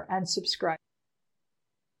 share, and subscribe.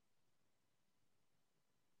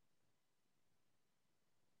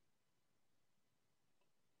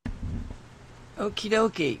 Okie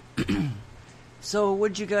dokie. So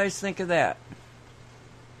what'd you guys think of that?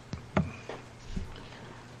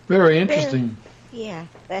 Very interesting. Yeah,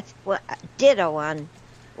 that's what ditto on.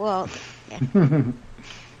 Well, yeah.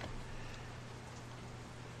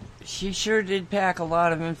 She sure did pack a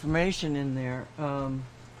lot of information in there.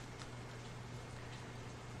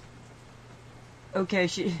 Okay,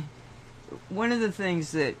 one of the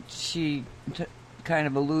things that she kind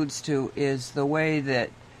of alludes to is the way that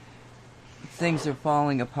things are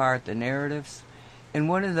falling apart, the narratives. And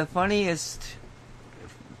one of the funniest,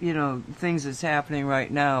 things that's happening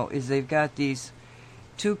right now is they've got these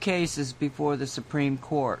 2 cases before the Supreme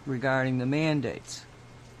Court regarding the mandates.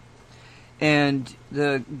 And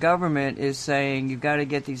the government is saying you've got to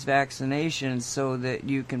get these vaccinations so that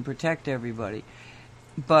you can protect everybody.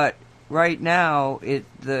 But right now,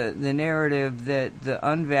 the narrative that the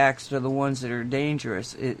unvaxxed are the ones that are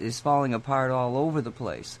dangerous is falling apart all over the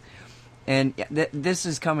place. And this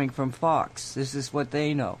is coming from Fox. This is what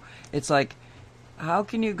they know. It's like, how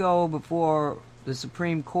can you go before the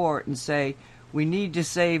Supreme Court and say, we need to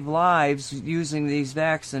save lives using these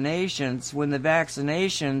vaccinations when the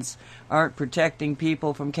vaccinations aren't protecting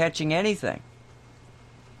people from catching anything?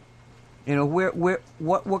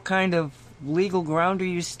 What kind of legal ground are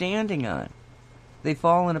you standing on? They've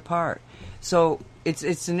fallen apart. So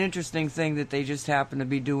it's an interesting thing that they just happen to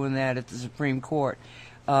be doing that at the Supreme Court.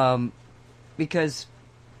 Because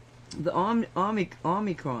the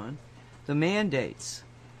Omicron, the mandates,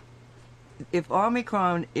 if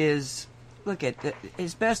Omicron is,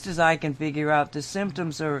 as best as I can figure out, the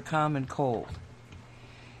symptoms are a common cold.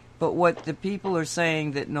 But what the people are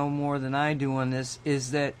saying that know more than I do on this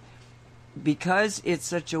is that because it's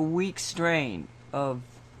such a weak strain of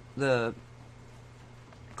the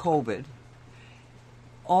COVID,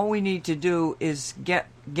 all we need to do is get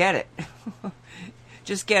it.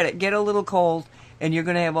 Just get it. Get a little cold, and you're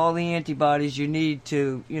going to have all the antibodies you need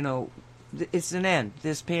to, it's an end.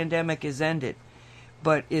 This pandemic is ended.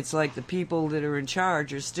 But it's like the people that are in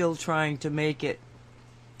charge are still trying to make it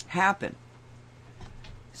happen.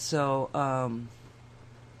 So,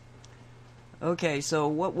 okay, so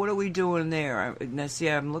what are we doing there? Now, see,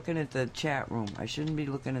 I'm looking at the chat room. I shouldn't be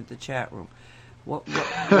looking at the chat room.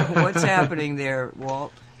 What's happening there,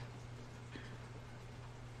 Walt?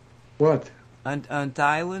 What? On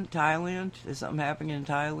Thailand? Is something happening in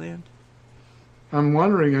Thailand? I'm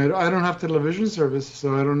wondering. I don't have television service,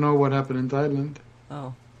 so I don't know what happened in Thailand.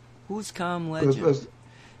 Oh. Who's Com Because Legend?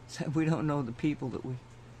 We don't know the people that we...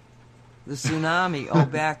 The tsunami. Oh,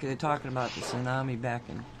 they're talking about the tsunami back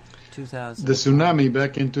in 2000. the tsunami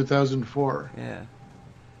back in 2004. Yeah.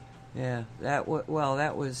 Yeah. That was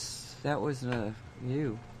a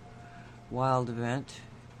wild event.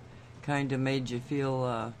 Kind of made you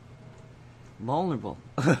feel vulnerable.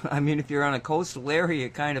 I mean, if you're on a coastal area,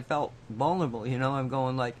 it kind of felt vulnerable, you know. I'm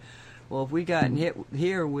going like, well, if we gotten hit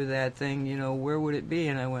here with that thing, you know, where would it be?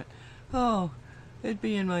 And I went, oh, it'd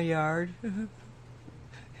be in my yard. You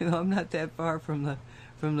know, I'm not that far from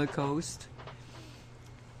the coast.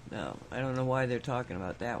 No, I don't know why they're talking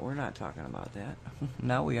about that. We're not talking about that.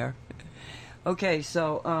 Now we are. Okay,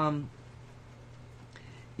 so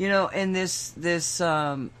you know, and this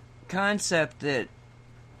concept that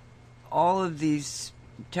all of these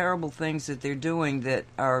terrible things that they're doing that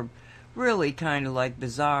are really kind of like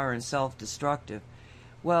bizarre and self-destructive.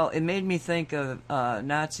 Well, it made me think of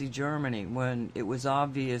Nazi Germany when it was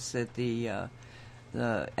obvious that the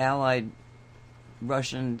Allied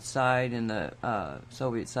Russian side and the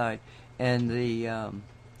Soviet side and the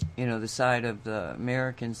the side of the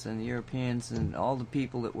Americans and the Europeans and all the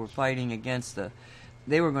people that were fighting against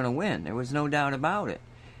they were going to win. There was no doubt about it.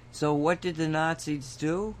 So what did the Nazis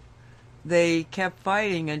do? They kept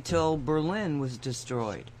fighting until Berlin was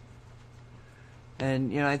destroyed.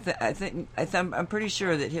 And I'm pretty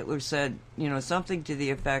sure that Hitler said, something to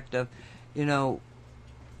the effect of,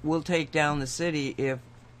 we'll take down the city if,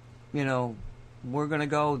 we're going to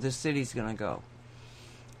go, the city's going to go.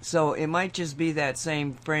 So it might just be that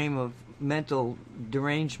same frame of mental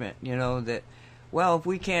derangement, that, well, if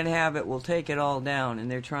we can't have it, we'll take it all down,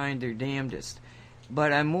 and they're trying their damnedest.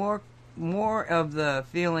 But I'm more of the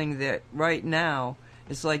feeling that right now,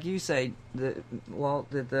 it's like you say, the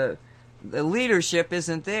leadership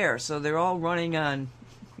isn't there, so they're all running on,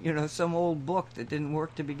 some old book that didn't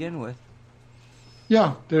work to begin with.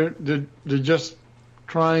 Yeah, they're just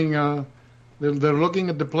trying. They're looking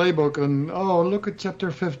at the playbook and look at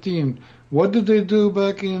chapter 15. What did they do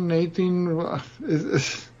back in 18?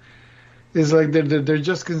 It's like they're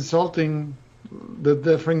just consulting the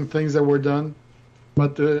different things that were done,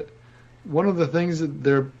 but one of the things that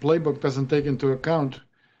their playbook doesn't take into account.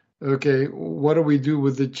 Okay, what do we do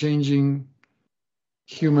with the changing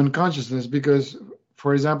human consciousness? Because,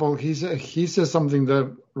 for example, he says something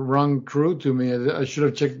that rung true to me. I should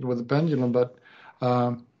have checked with the pendulum, but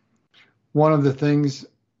one of the things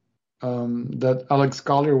that Alex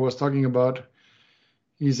Collier was talking about,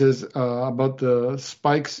 he says about the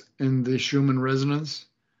spikes in the Schumann resonance,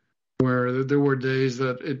 where there were days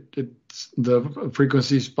that the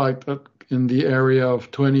frequency spiked up in the area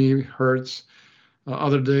of 20 hertz.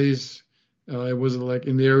 Other days, it was like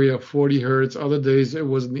in the area of 40 hertz. Other days, it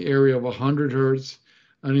was in the area of 100 hertz.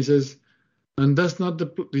 And he says, and that's not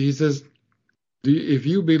he says, if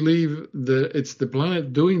you believe that it's the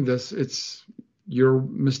planet doing this, you're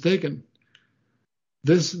mistaken.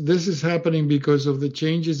 This is happening because of the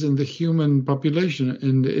changes in the human population,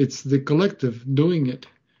 and it's the collective doing it.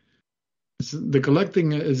 The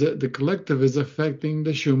collective is affecting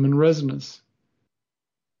the Schumann resonance.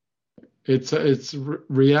 It's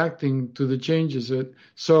reacting to the changes.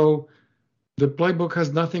 So the playbook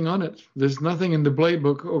has nothing on it. There's nothing in the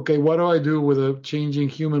playbook. Okay, what do I do with a changing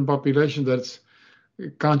human population that's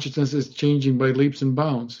consciousness is changing by leaps and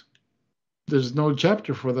bounds? There's no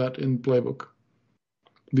chapter for that in playbook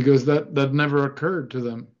because that never occurred to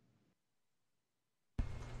them.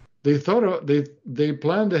 They thought they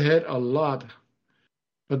planned ahead a lot,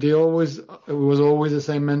 but it was always the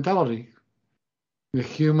same mentality. The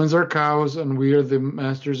humans are cows, and we are the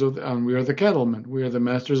masters and we are the cattlemen. We are the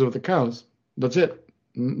masters of the cows. That's it.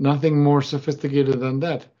 Nothing more sophisticated than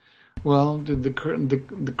that. Well,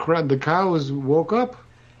 the cows woke up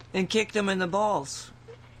and kicked them in the balls.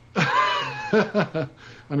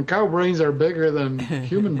 And cow brains are bigger than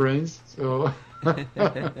human brains, so.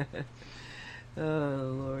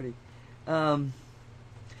 Oh, Lordy.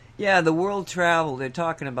 Yeah, the world travel. They're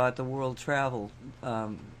talking about the world travel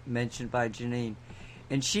mentioned by Janine.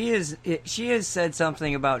 And she has said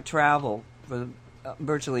something about travel for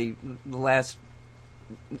virtually the last,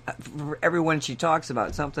 for everyone she talks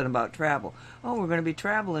about, something about travel. Oh, we're going to be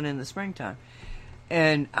traveling in the springtime.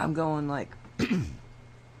 And I'm going like,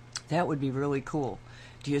 that would be really cool.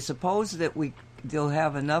 Do you suppose that they'll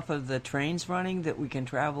have enough of the trains running that we can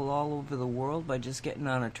travel all over the world by just getting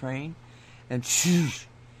on a train and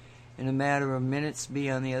in a matter of minutes be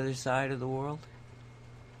on the other side of the world?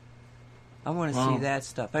 I want to Wow. see that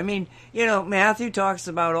stuff. I mean, Matthew talks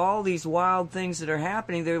about all these wild things that are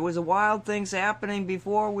happening. There was wild things happening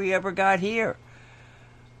before we ever got here.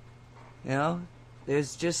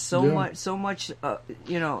 There's just so much,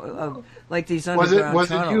 like these underground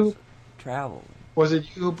was it tunnels. you? Travel. Was it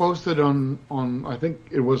you who posted on I think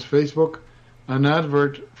it was Facebook an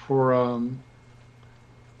advert for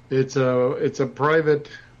it's a private,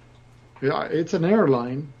 it's an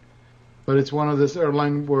airline, but it's one of this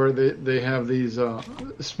airline where they have these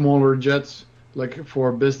smaller jets like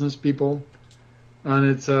for business people, and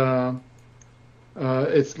it's a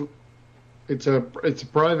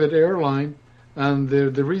private airline, and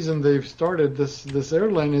the reason they've started this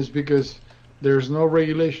airline is because there's no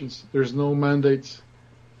regulations, there's no mandates.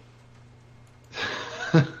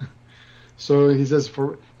 So he says,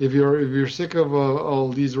 for if you're sick of all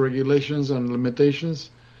these regulations and limitations,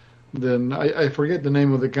 then I forget the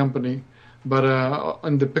name of the company, but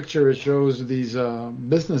on the picture it shows these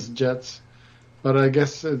business jets. But I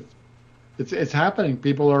guess it's happening.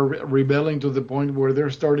 People are rebelling to the point where they're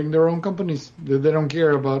starting their own companies. They don't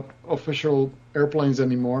care about official airplanes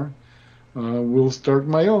anymore. We'll start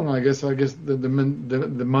my own. I guess the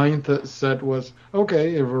mindset was,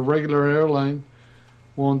 okay, if a regular airline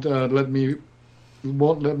won't let me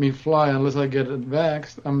fly unless I get it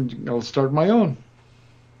vaxxed, I'll start my own.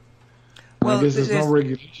 Well, I guess there's no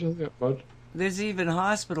regulation, but there's even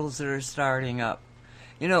hospitals that are starting up.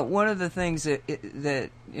 One of the things that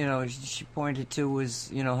she pointed to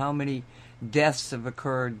was how many deaths have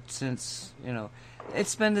occurred since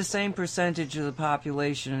it's been the same percentage of the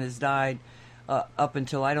population has died up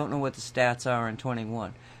until, I don't know what the stats are in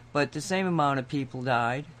 21, but the same amount of people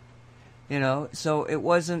died. So it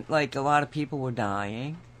wasn't like a lot of people were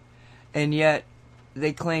dying, and yet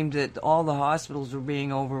they claimed that all the hospitals were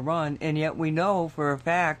being overrun, and yet we know for a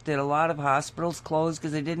fact that a lot of hospitals closed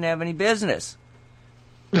because they didn't have any business.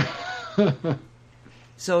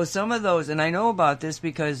 So some of those, and I know about this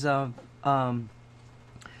because of Dr.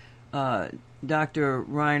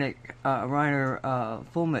 Reiner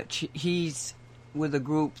Fulmich. He's with a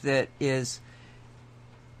group that is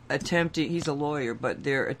attempting, he's a lawyer, but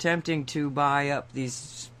they're attempting to buy up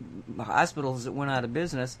these hospitals that went out of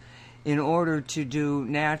business in order to do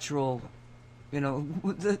natural,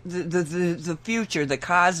 the future, the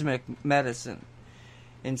cosmic medicine,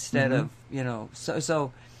 instead of,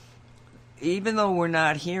 so even though we're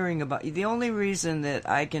not hearing about, the only reason that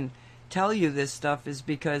I can tell you this stuff is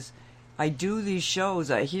because I do these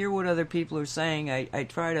shows. I hear what other people are saying. I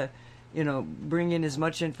try to, bring in as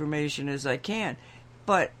much information as I can.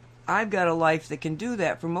 But I've got a life that can do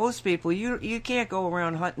that. For most people, you can't go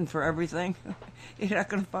around hunting for everything. You're not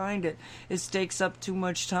going to find it. It takes up too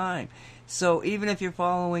much time. So even if you're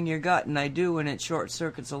following your gut, and I do, and it short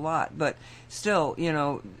circuits a lot, but still,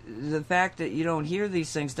 the fact that you don't hear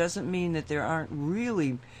these things doesn't mean that there aren't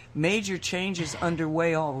really major changes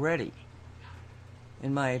underway already,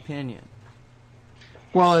 in my opinion.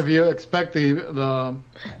 Well, if you expect the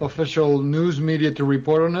official news media to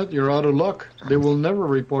report on it, you're out of luck. They will never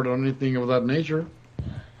report on anything of that nature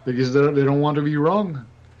because they don't want to be wrong.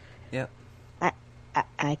 Yep.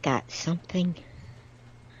 I got something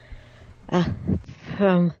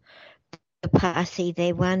from the posse.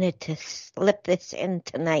 They wanted to slip this in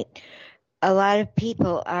tonight. A lot of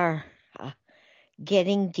people are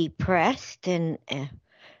getting depressed and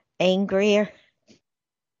angrier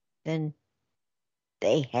than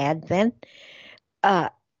they had been.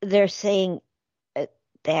 They're saying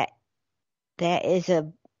that is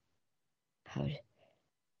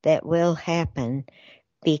that will happen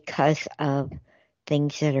because of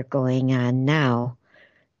things that are going on now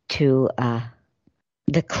to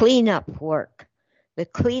the cleanup work. The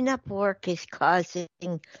cleanup work is causing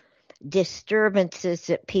disturbances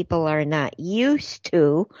that people are not used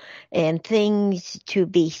to and things to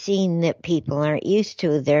be seen that people aren't used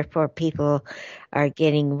to. Therefore, people are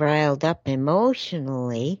getting riled up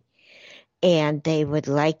emotionally, and they would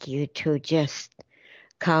like you to just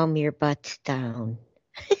calm your butts down.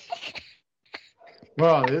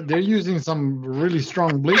 Well, they're using some really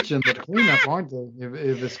strong bleach in the cleanup, aren't they?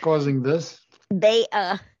 If it's causing this. They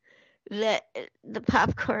the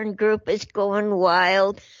popcorn group is going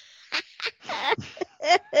wild.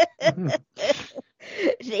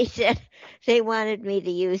 They said they wanted me to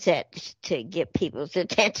use that to get people's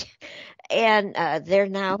attention, and they're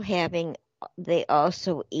now having. They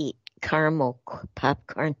also eat caramel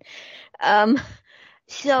popcorn.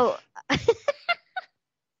 So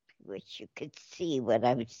wish you could see what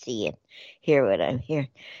I'm seeing, hear what I'm hearing,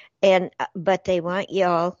 and but they want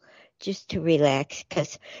y'all just to relax,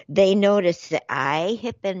 because they noticed that I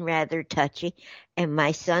have been rather touchy, and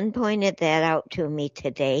my son pointed that out to me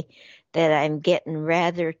today, that I'm getting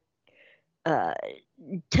rather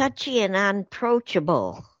touchy and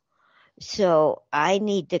unapproachable. So I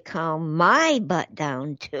need to calm my butt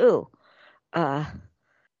down too.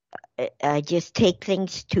 I just take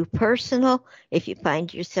things too personal. If you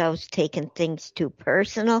find yourselves taking things too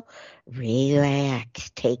personal, relax.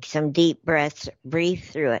 Take some deep breaths. Breathe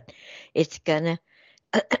through it. It's gonna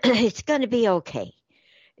be okay.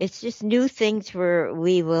 It's just new things where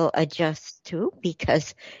we will adjust to,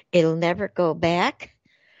 because it'll never go back.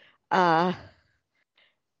 And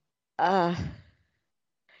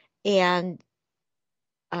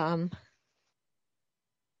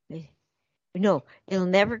no, it'll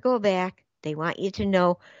never go back. They want you to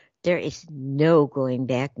know there is no going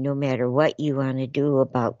back, no matter what you want to do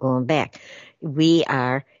about going back.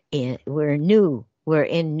 We're new. We're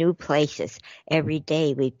in new places. Every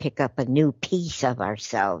day we pick up a new piece of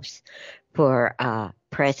ourselves for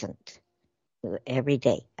present. Every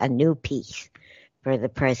day, a new piece for the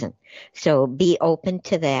present. So be open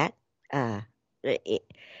to that.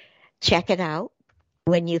 Check it out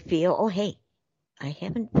when you feel, oh, hey, I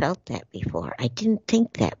haven't felt that before. I didn't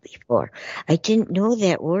think that before. I didn't know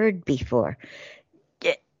that word before.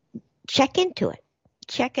 Check into it.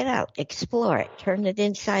 Check it out. Explore it. Turn it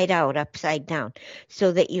inside out, upside down,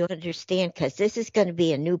 so that you understand, because this is going to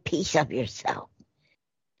be a new piece of yourself.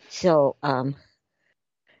 So,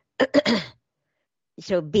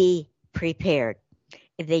 so be prepared.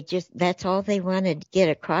 That's all they wanted to get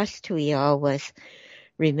across to y'all was,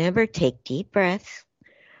 remember, take deep breaths.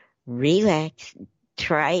 Relax.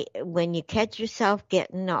 Try, when you catch yourself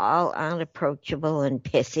getting all unapproachable and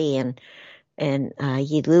pissy and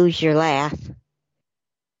you lose your laugh,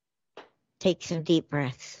 take some deep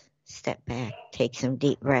breaths. Step back. Take some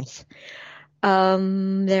deep breaths.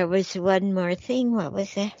 There was one more thing. What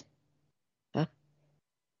was that?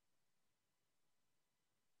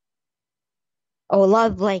 Oh,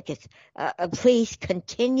 love blankets. Please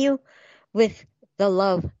continue with the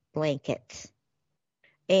love blankets.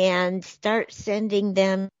 And start sending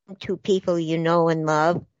them to people you know and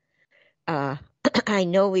love. I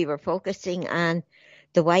know we were focusing on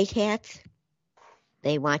the white hats.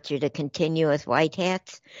 They want you to continue with white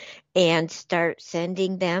hats and start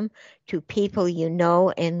sending them to people you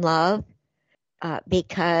know and love,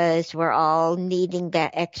 because we're all needing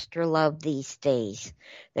that extra love these days.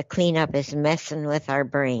 The cleanup is messing with our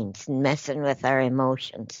brains and messing with our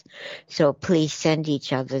emotions. So please send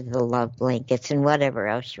each other the love blankets and whatever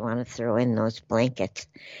else you want to throw in those blankets.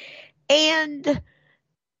 And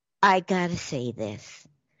I gotta say this.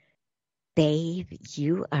 Babe,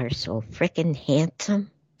 you are so frickin' handsome.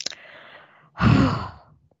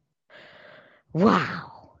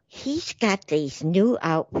 Wow. He's got these new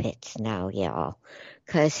outfits now, y'all,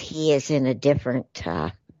 because he is in a different,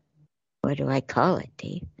 what do I call it,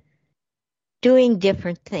 Dave? Doing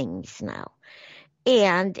different things now.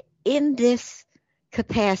 And in this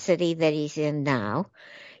capacity that he's in now,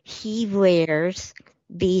 he wears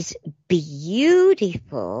these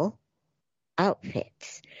beautiful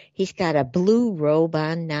outfits. He's got a blue robe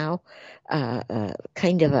on now,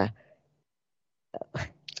 kind of a,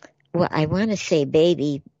 well, I want to say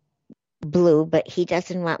baby blue, but he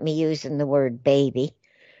doesn't want me using the word baby.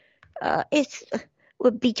 It's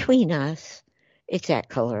between us. It's that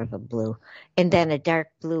color of a blue. And then a dark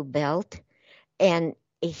blue belt. And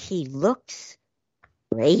he looks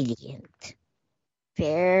radiant.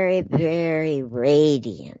 Very, very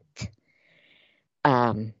radiant.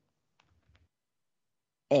 And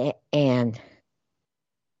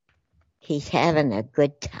he's having a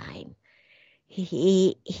good time.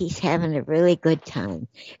 He's having a really good time,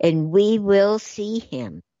 and we will see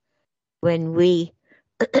him when we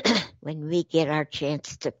get our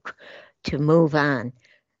chance to move on.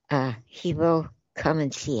 He will come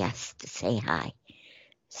and see us to say hi,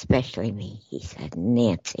 especially me. He said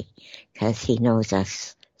Nancy, because he knows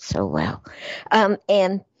us so well.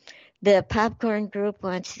 And the popcorn group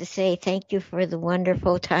wants to say thank you for the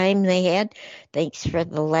wonderful time they had. Thanks for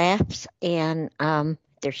the laughs, and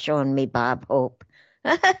they're showing me Bob Hope.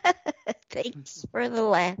 Thanks for the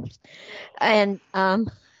laughs. And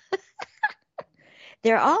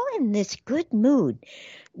they're all in this good mood.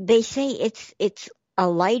 They say it's a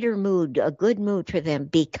lighter mood, a good mood for them,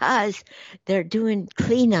 because they're doing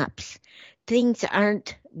cleanups. Things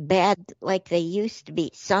aren't bad like they used to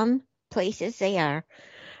be. Some places they are.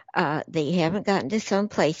 They haven't gotten to some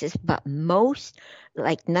places, but most,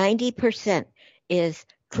 like 90%, is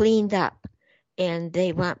cleaned up. And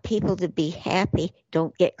they want people to be happy.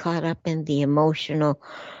 Don't get caught up in the emotional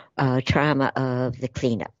trauma of the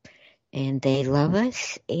cleanup. And they love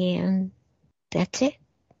us, and that's it.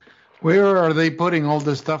 Where are they putting all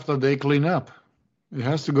the stuff that they clean up? It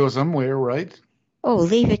has to go somewhere, right? Oh,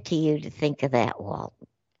 leave it to you to think of that, Walt.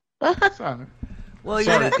 Sorry, Well,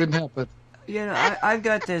 couldn't help it. I've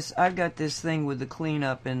got this thing with the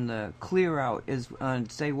cleanup and the clear out is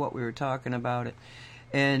say what we were talking about it,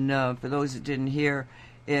 and for those that didn't hear,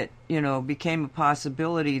 it became a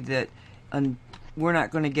possibility that we're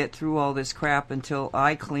not going to get through all this crap until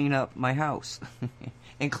I clean up my house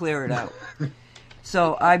and clear it out.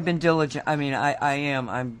 So I've been diligent. I mean, I am.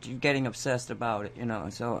 I'm getting obsessed about it,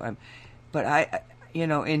 So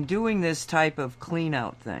in doing this type of clean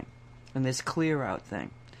out thing and this clear out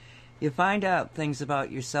thing, you find out things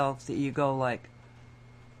about yourself that you go like,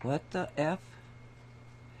 what the F?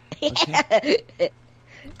 Okay.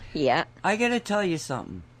 Yeah. I got to tell you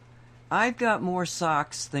something. I've got more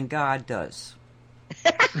socks than God does.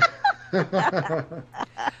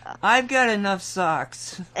 I've got enough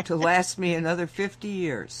socks to last me another 50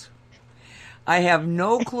 years. I have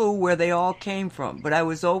no clue where they all came from, but I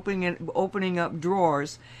was opening up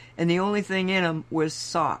drawers, and the only thing in them was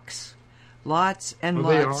socks. Lots and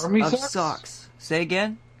lots of socks. Say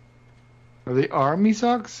again? Are they army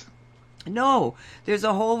socks? No, there's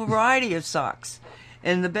a whole variety of socks.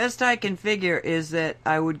 And the best I can figure is that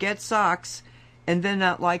I would get socks and then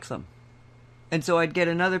not like them. And so I'd get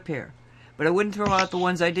another pair. But I wouldn't throw out the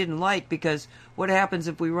ones I didn't like, because what happens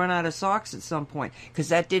if we run out of socks at some point? Because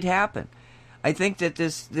that did happen. I think that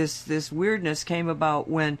this weirdness came about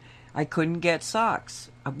when I couldn't get socks.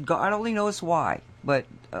 God only knows why, but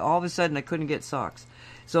all of a sudden I couldn't get socks.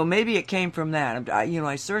 So maybe it came from that.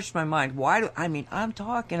 I searched my mind. I'm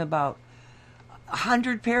talking about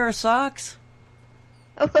 100 pair of socks.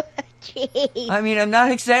 Oh, jeez. I mean, I'm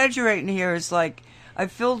not exaggerating here. It's like I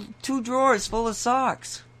filled 2 drawers full of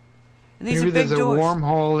socks. And these Maybe are big there's a drawers.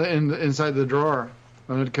 wormhole inside the drawer,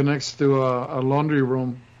 and it connects to a laundry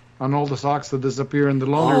room, and all the socks that disappear in the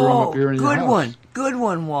laundry room appear in your house. Good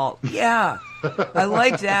one, Walt. Yeah, I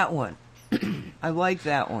like that one. I like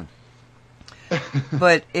that one.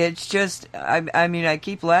 But it's just, I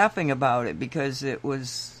keep laughing about it because it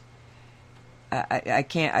was. I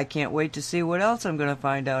can't wait to see what else I'm going to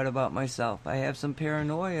find out about myself. I have some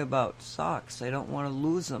paranoia about socks. I don't want to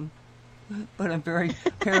lose them, but I'm very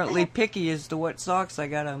apparently picky as to what socks I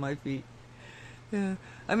got on my feet. Yeah.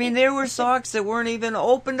 I mean, there were socks that weren't even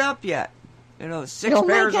opened up yet. 6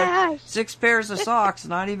 pairs of socks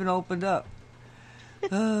not even opened up.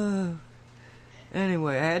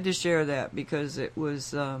 Anyway, I had to share that because it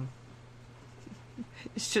was.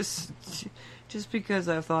 It's just because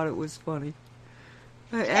I thought it was funny.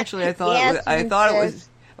 Actually, I thought I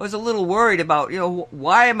was a little worried about,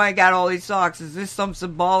 why am I got all these socks? Is this some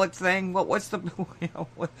symbolic thing? What's the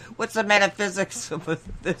what's the metaphysics of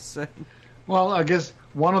this thing? Well, I guess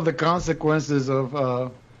one of the consequences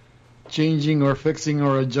of changing or fixing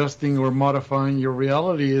or adjusting or modifying your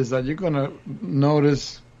reality is that you're going to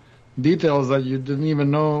notice details that you didn't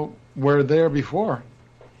even know were there before.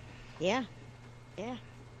 Yeah.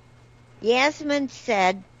 Yasmin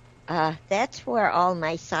said, that's where all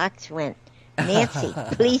my socks went. Nancy,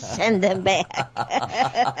 please send them back.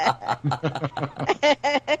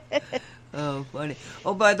 Oh, funny.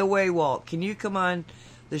 Oh, by the way, Walt, can you come on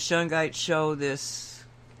the Shungite show the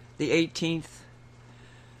 18th,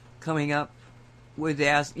 coming up with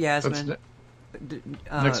Yasmin?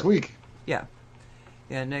 Next week. Yeah,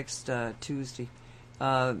 next Tuesday.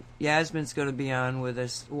 Yasmin's going to be on with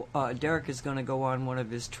us. Derek is going to go on one of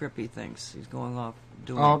his trippy things. He's going off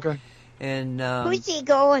doing. Oh, okay. And who's he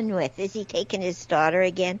going with? Is he taking his daughter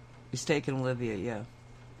again? He's taking Olivia.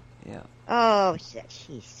 Yeah. Oh,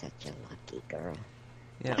 she's such a lucky girl.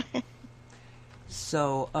 Yeah.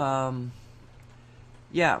 So,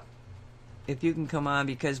 yeah, if you can come on,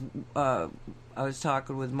 because I was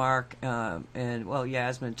talking with Mark and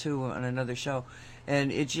Yasmin too on another show.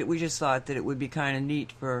 And we just thought that it would be kind of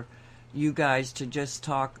neat for you guys to just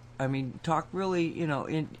talk. I mean, talk really,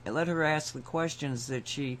 let her ask the questions that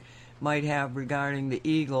she might have regarding the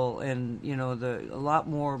Eagle, and a lot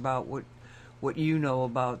more about what you know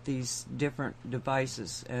about these different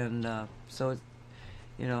devices. And so,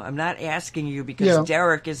 I'm not asking you because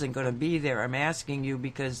Derek isn't going to be there. I'm asking you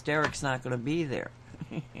because Derek's not going to be there.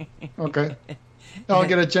 Okay. I'll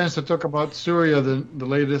get a chance to talk about Surya, the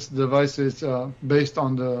latest devices based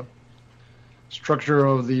on the structure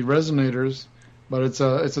of the resonators, but it's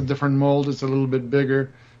a different mold. It's a little bit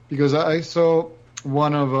bigger, because I saw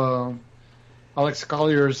one of Alex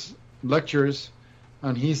Collier's lectures,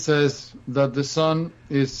 and he says that the sun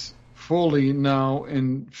is fully now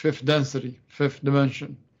in fifth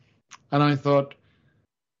dimension. And I thought,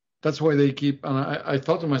 that's why they keep, and I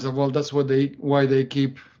thought to myself, well, that's why they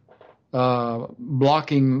keep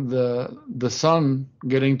blocking the sun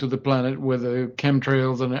getting to the planet with the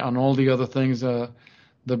chemtrails and all the other things that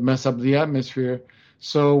mess up the atmosphere.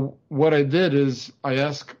 So what I did is I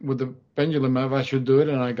asked with the pendulum if I should do it,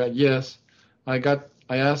 and I got yes. I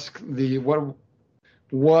asked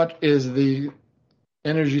what is the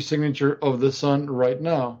energy signature of the sun right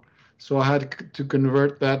now. So I had to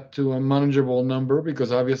convert that to a manageable number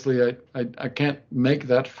because obviously I can't make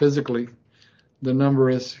that physically. The number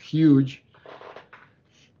is huge.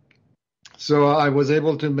 So I was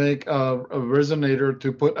able to make a resonator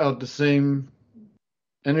to put out the same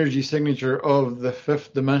energy signature of the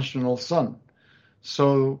fifth dimensional sun.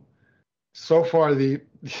 So far the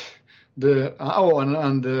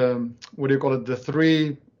what do you call it? The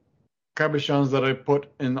three cabochons that I put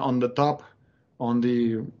in on the top on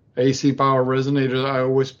the AC power resonators, I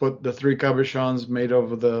always put the three cabochons made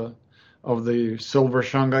of the silver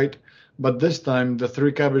shungite, but this time the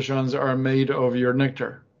three cabochons are made of your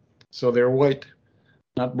nectar, so they're white,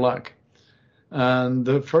 not black. And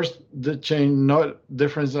the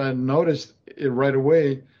difference I noticed right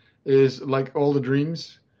away is like all the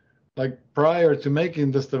dreams. Like prior to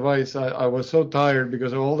making this device, I was so tired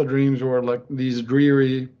because all the dreams were like these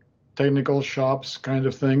dreary technical shops kind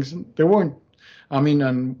of things. They weren't. I mean,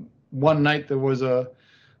 and one night there was a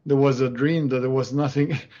dream that there was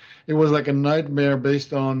nothing. It was like a nightmare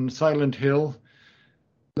based on Silent Hill.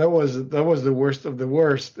 That was the worst of the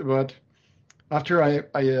worst. But after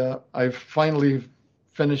I finally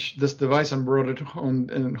finished this device and brought it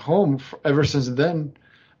home, ever since then,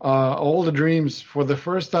 all the dreams for the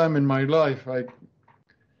first time in my life,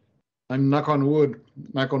 I'm knock on wood,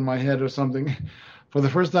 knock on my head or something. For the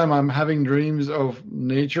first time, I'm having dreams of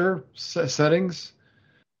nature settings,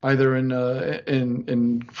 either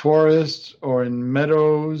in forests or in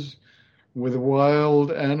meadows with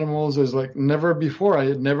wild animals. As like never before.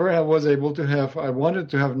 I never was able to have. I wanted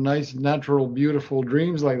to have nice, natural, beautiful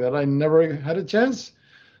dreams like that. I never had a chance.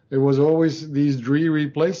 It was always these dreary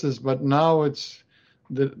places, but now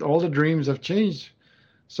all the dreams have changed.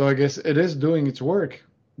 So I guess it is doing its work.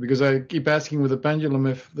 Because I keep asking with the pendulum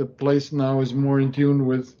if the place now is more in tune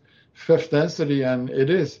with fifth density, and it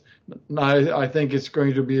is. I think it's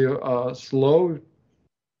going to be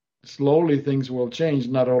slowly things will change,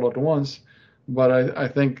 not all at once. But I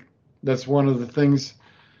think that's one of the things,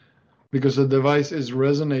 because the device is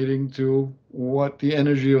resonating to what the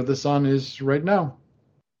energy of the sun is right now.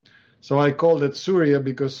 So I called it Surya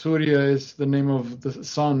because Surya is the name of the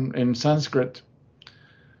sun in Sanskrit.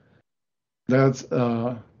 That's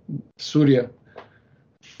Surya.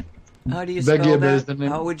 How do you spell Begib that? is the name.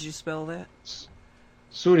 How would you spell that?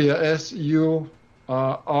 Surya, Surya.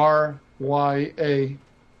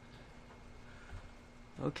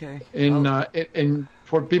 Okay. In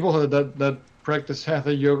for people that practice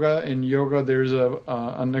Hatha yoga, in yoga there's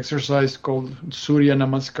an exercise called Surya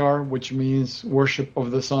Namaskar, which means worship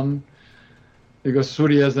of the sun, because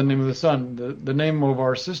Surya is the name of the sun. The name of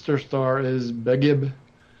our sister star is Begib.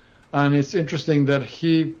 And it's interesting that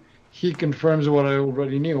he confirms what I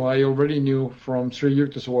already knew. I already knew from Sri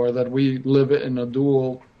Yukteswar that we live in a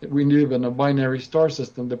binary star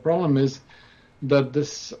system. The problem is that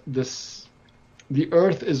the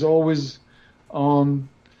Earth is always in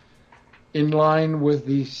line with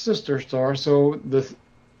the sister star. So the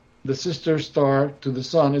sister star to the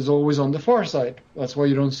sun is always on the far side. That's why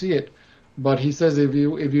you don't see it. But he says if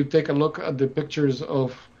you take a look at the pictures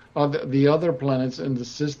of the other planets in the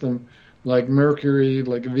system, like Mercury,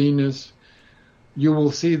 like Venus, you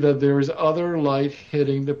will see that there is other light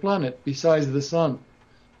hitting the planet besides the sun.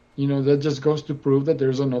 That just goes to prove that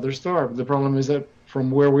there's another star. The problem is that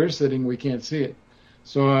from where we're sitting, we can't see it.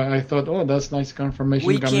 So I thought, that's nice confirmation.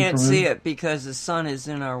 We can't see it because the sun is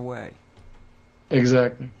in our way.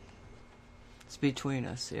 Exactly. It's between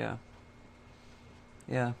us, yeah.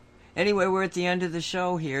 Yeah. Anyway, we're at the end of the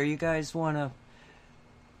show here. You guys want to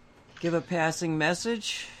give a passing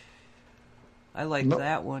message? I like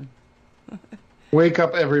that one. Wake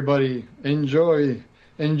up, everybody. Enjoy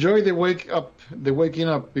the waking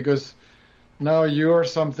up, because now you're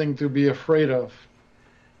something to be afraid of.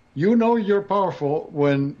 You're powerful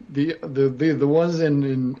when the ones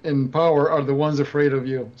in power are the ones afraid of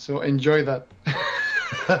you. So enjoy that.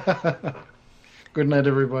 Good night,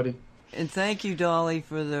 everybody. And thank you, Dolly,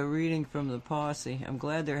 for the reading from the posse. I'm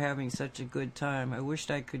glad they're having such a good time. I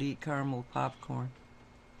wished I could eat caramel popcorn.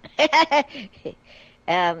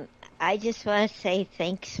 I just want to say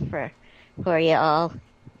thanks for you all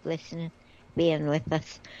listening, being with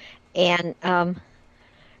us. And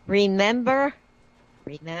remember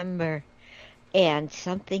remember. And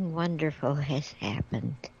something wonderful has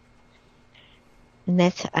happened. And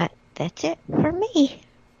that's it for me.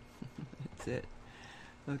 That's it.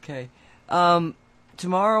 Okay.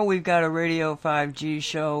 Tomorrow we've got a Radio 5G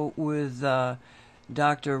show with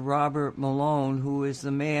Dr. Robert Malone, who is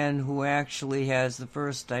the man who actually has the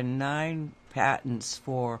first 9 patents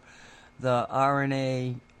for the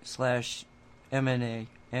RNA/mRNA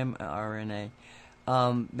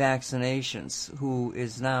vaccinations, who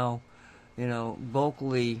is now,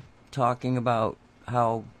 vocally talking about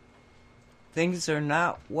how things are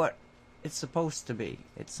not what it's supposed to be.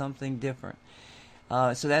 It's something different.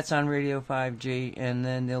 So that's on Radio 5G, and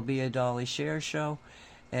then there'll be a Dolly Share show,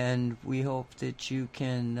 and we hope that you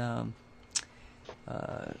can,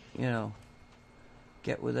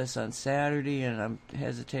 get with us on Saturday, and I'm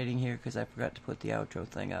hesitating here because I forgot to put the outro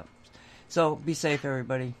thing up. So be safe,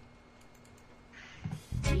 everybody.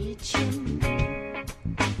 Teaching,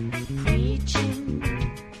 preaching,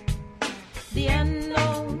 the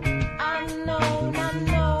unknown, unknown,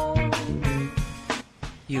 unknown.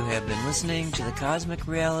 You have been listening to the Cosmic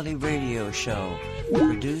Reality Radio Show,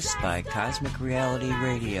 produced by Cosmic Reality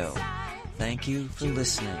Radio. Thank you for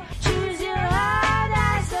listening. Choose your heart.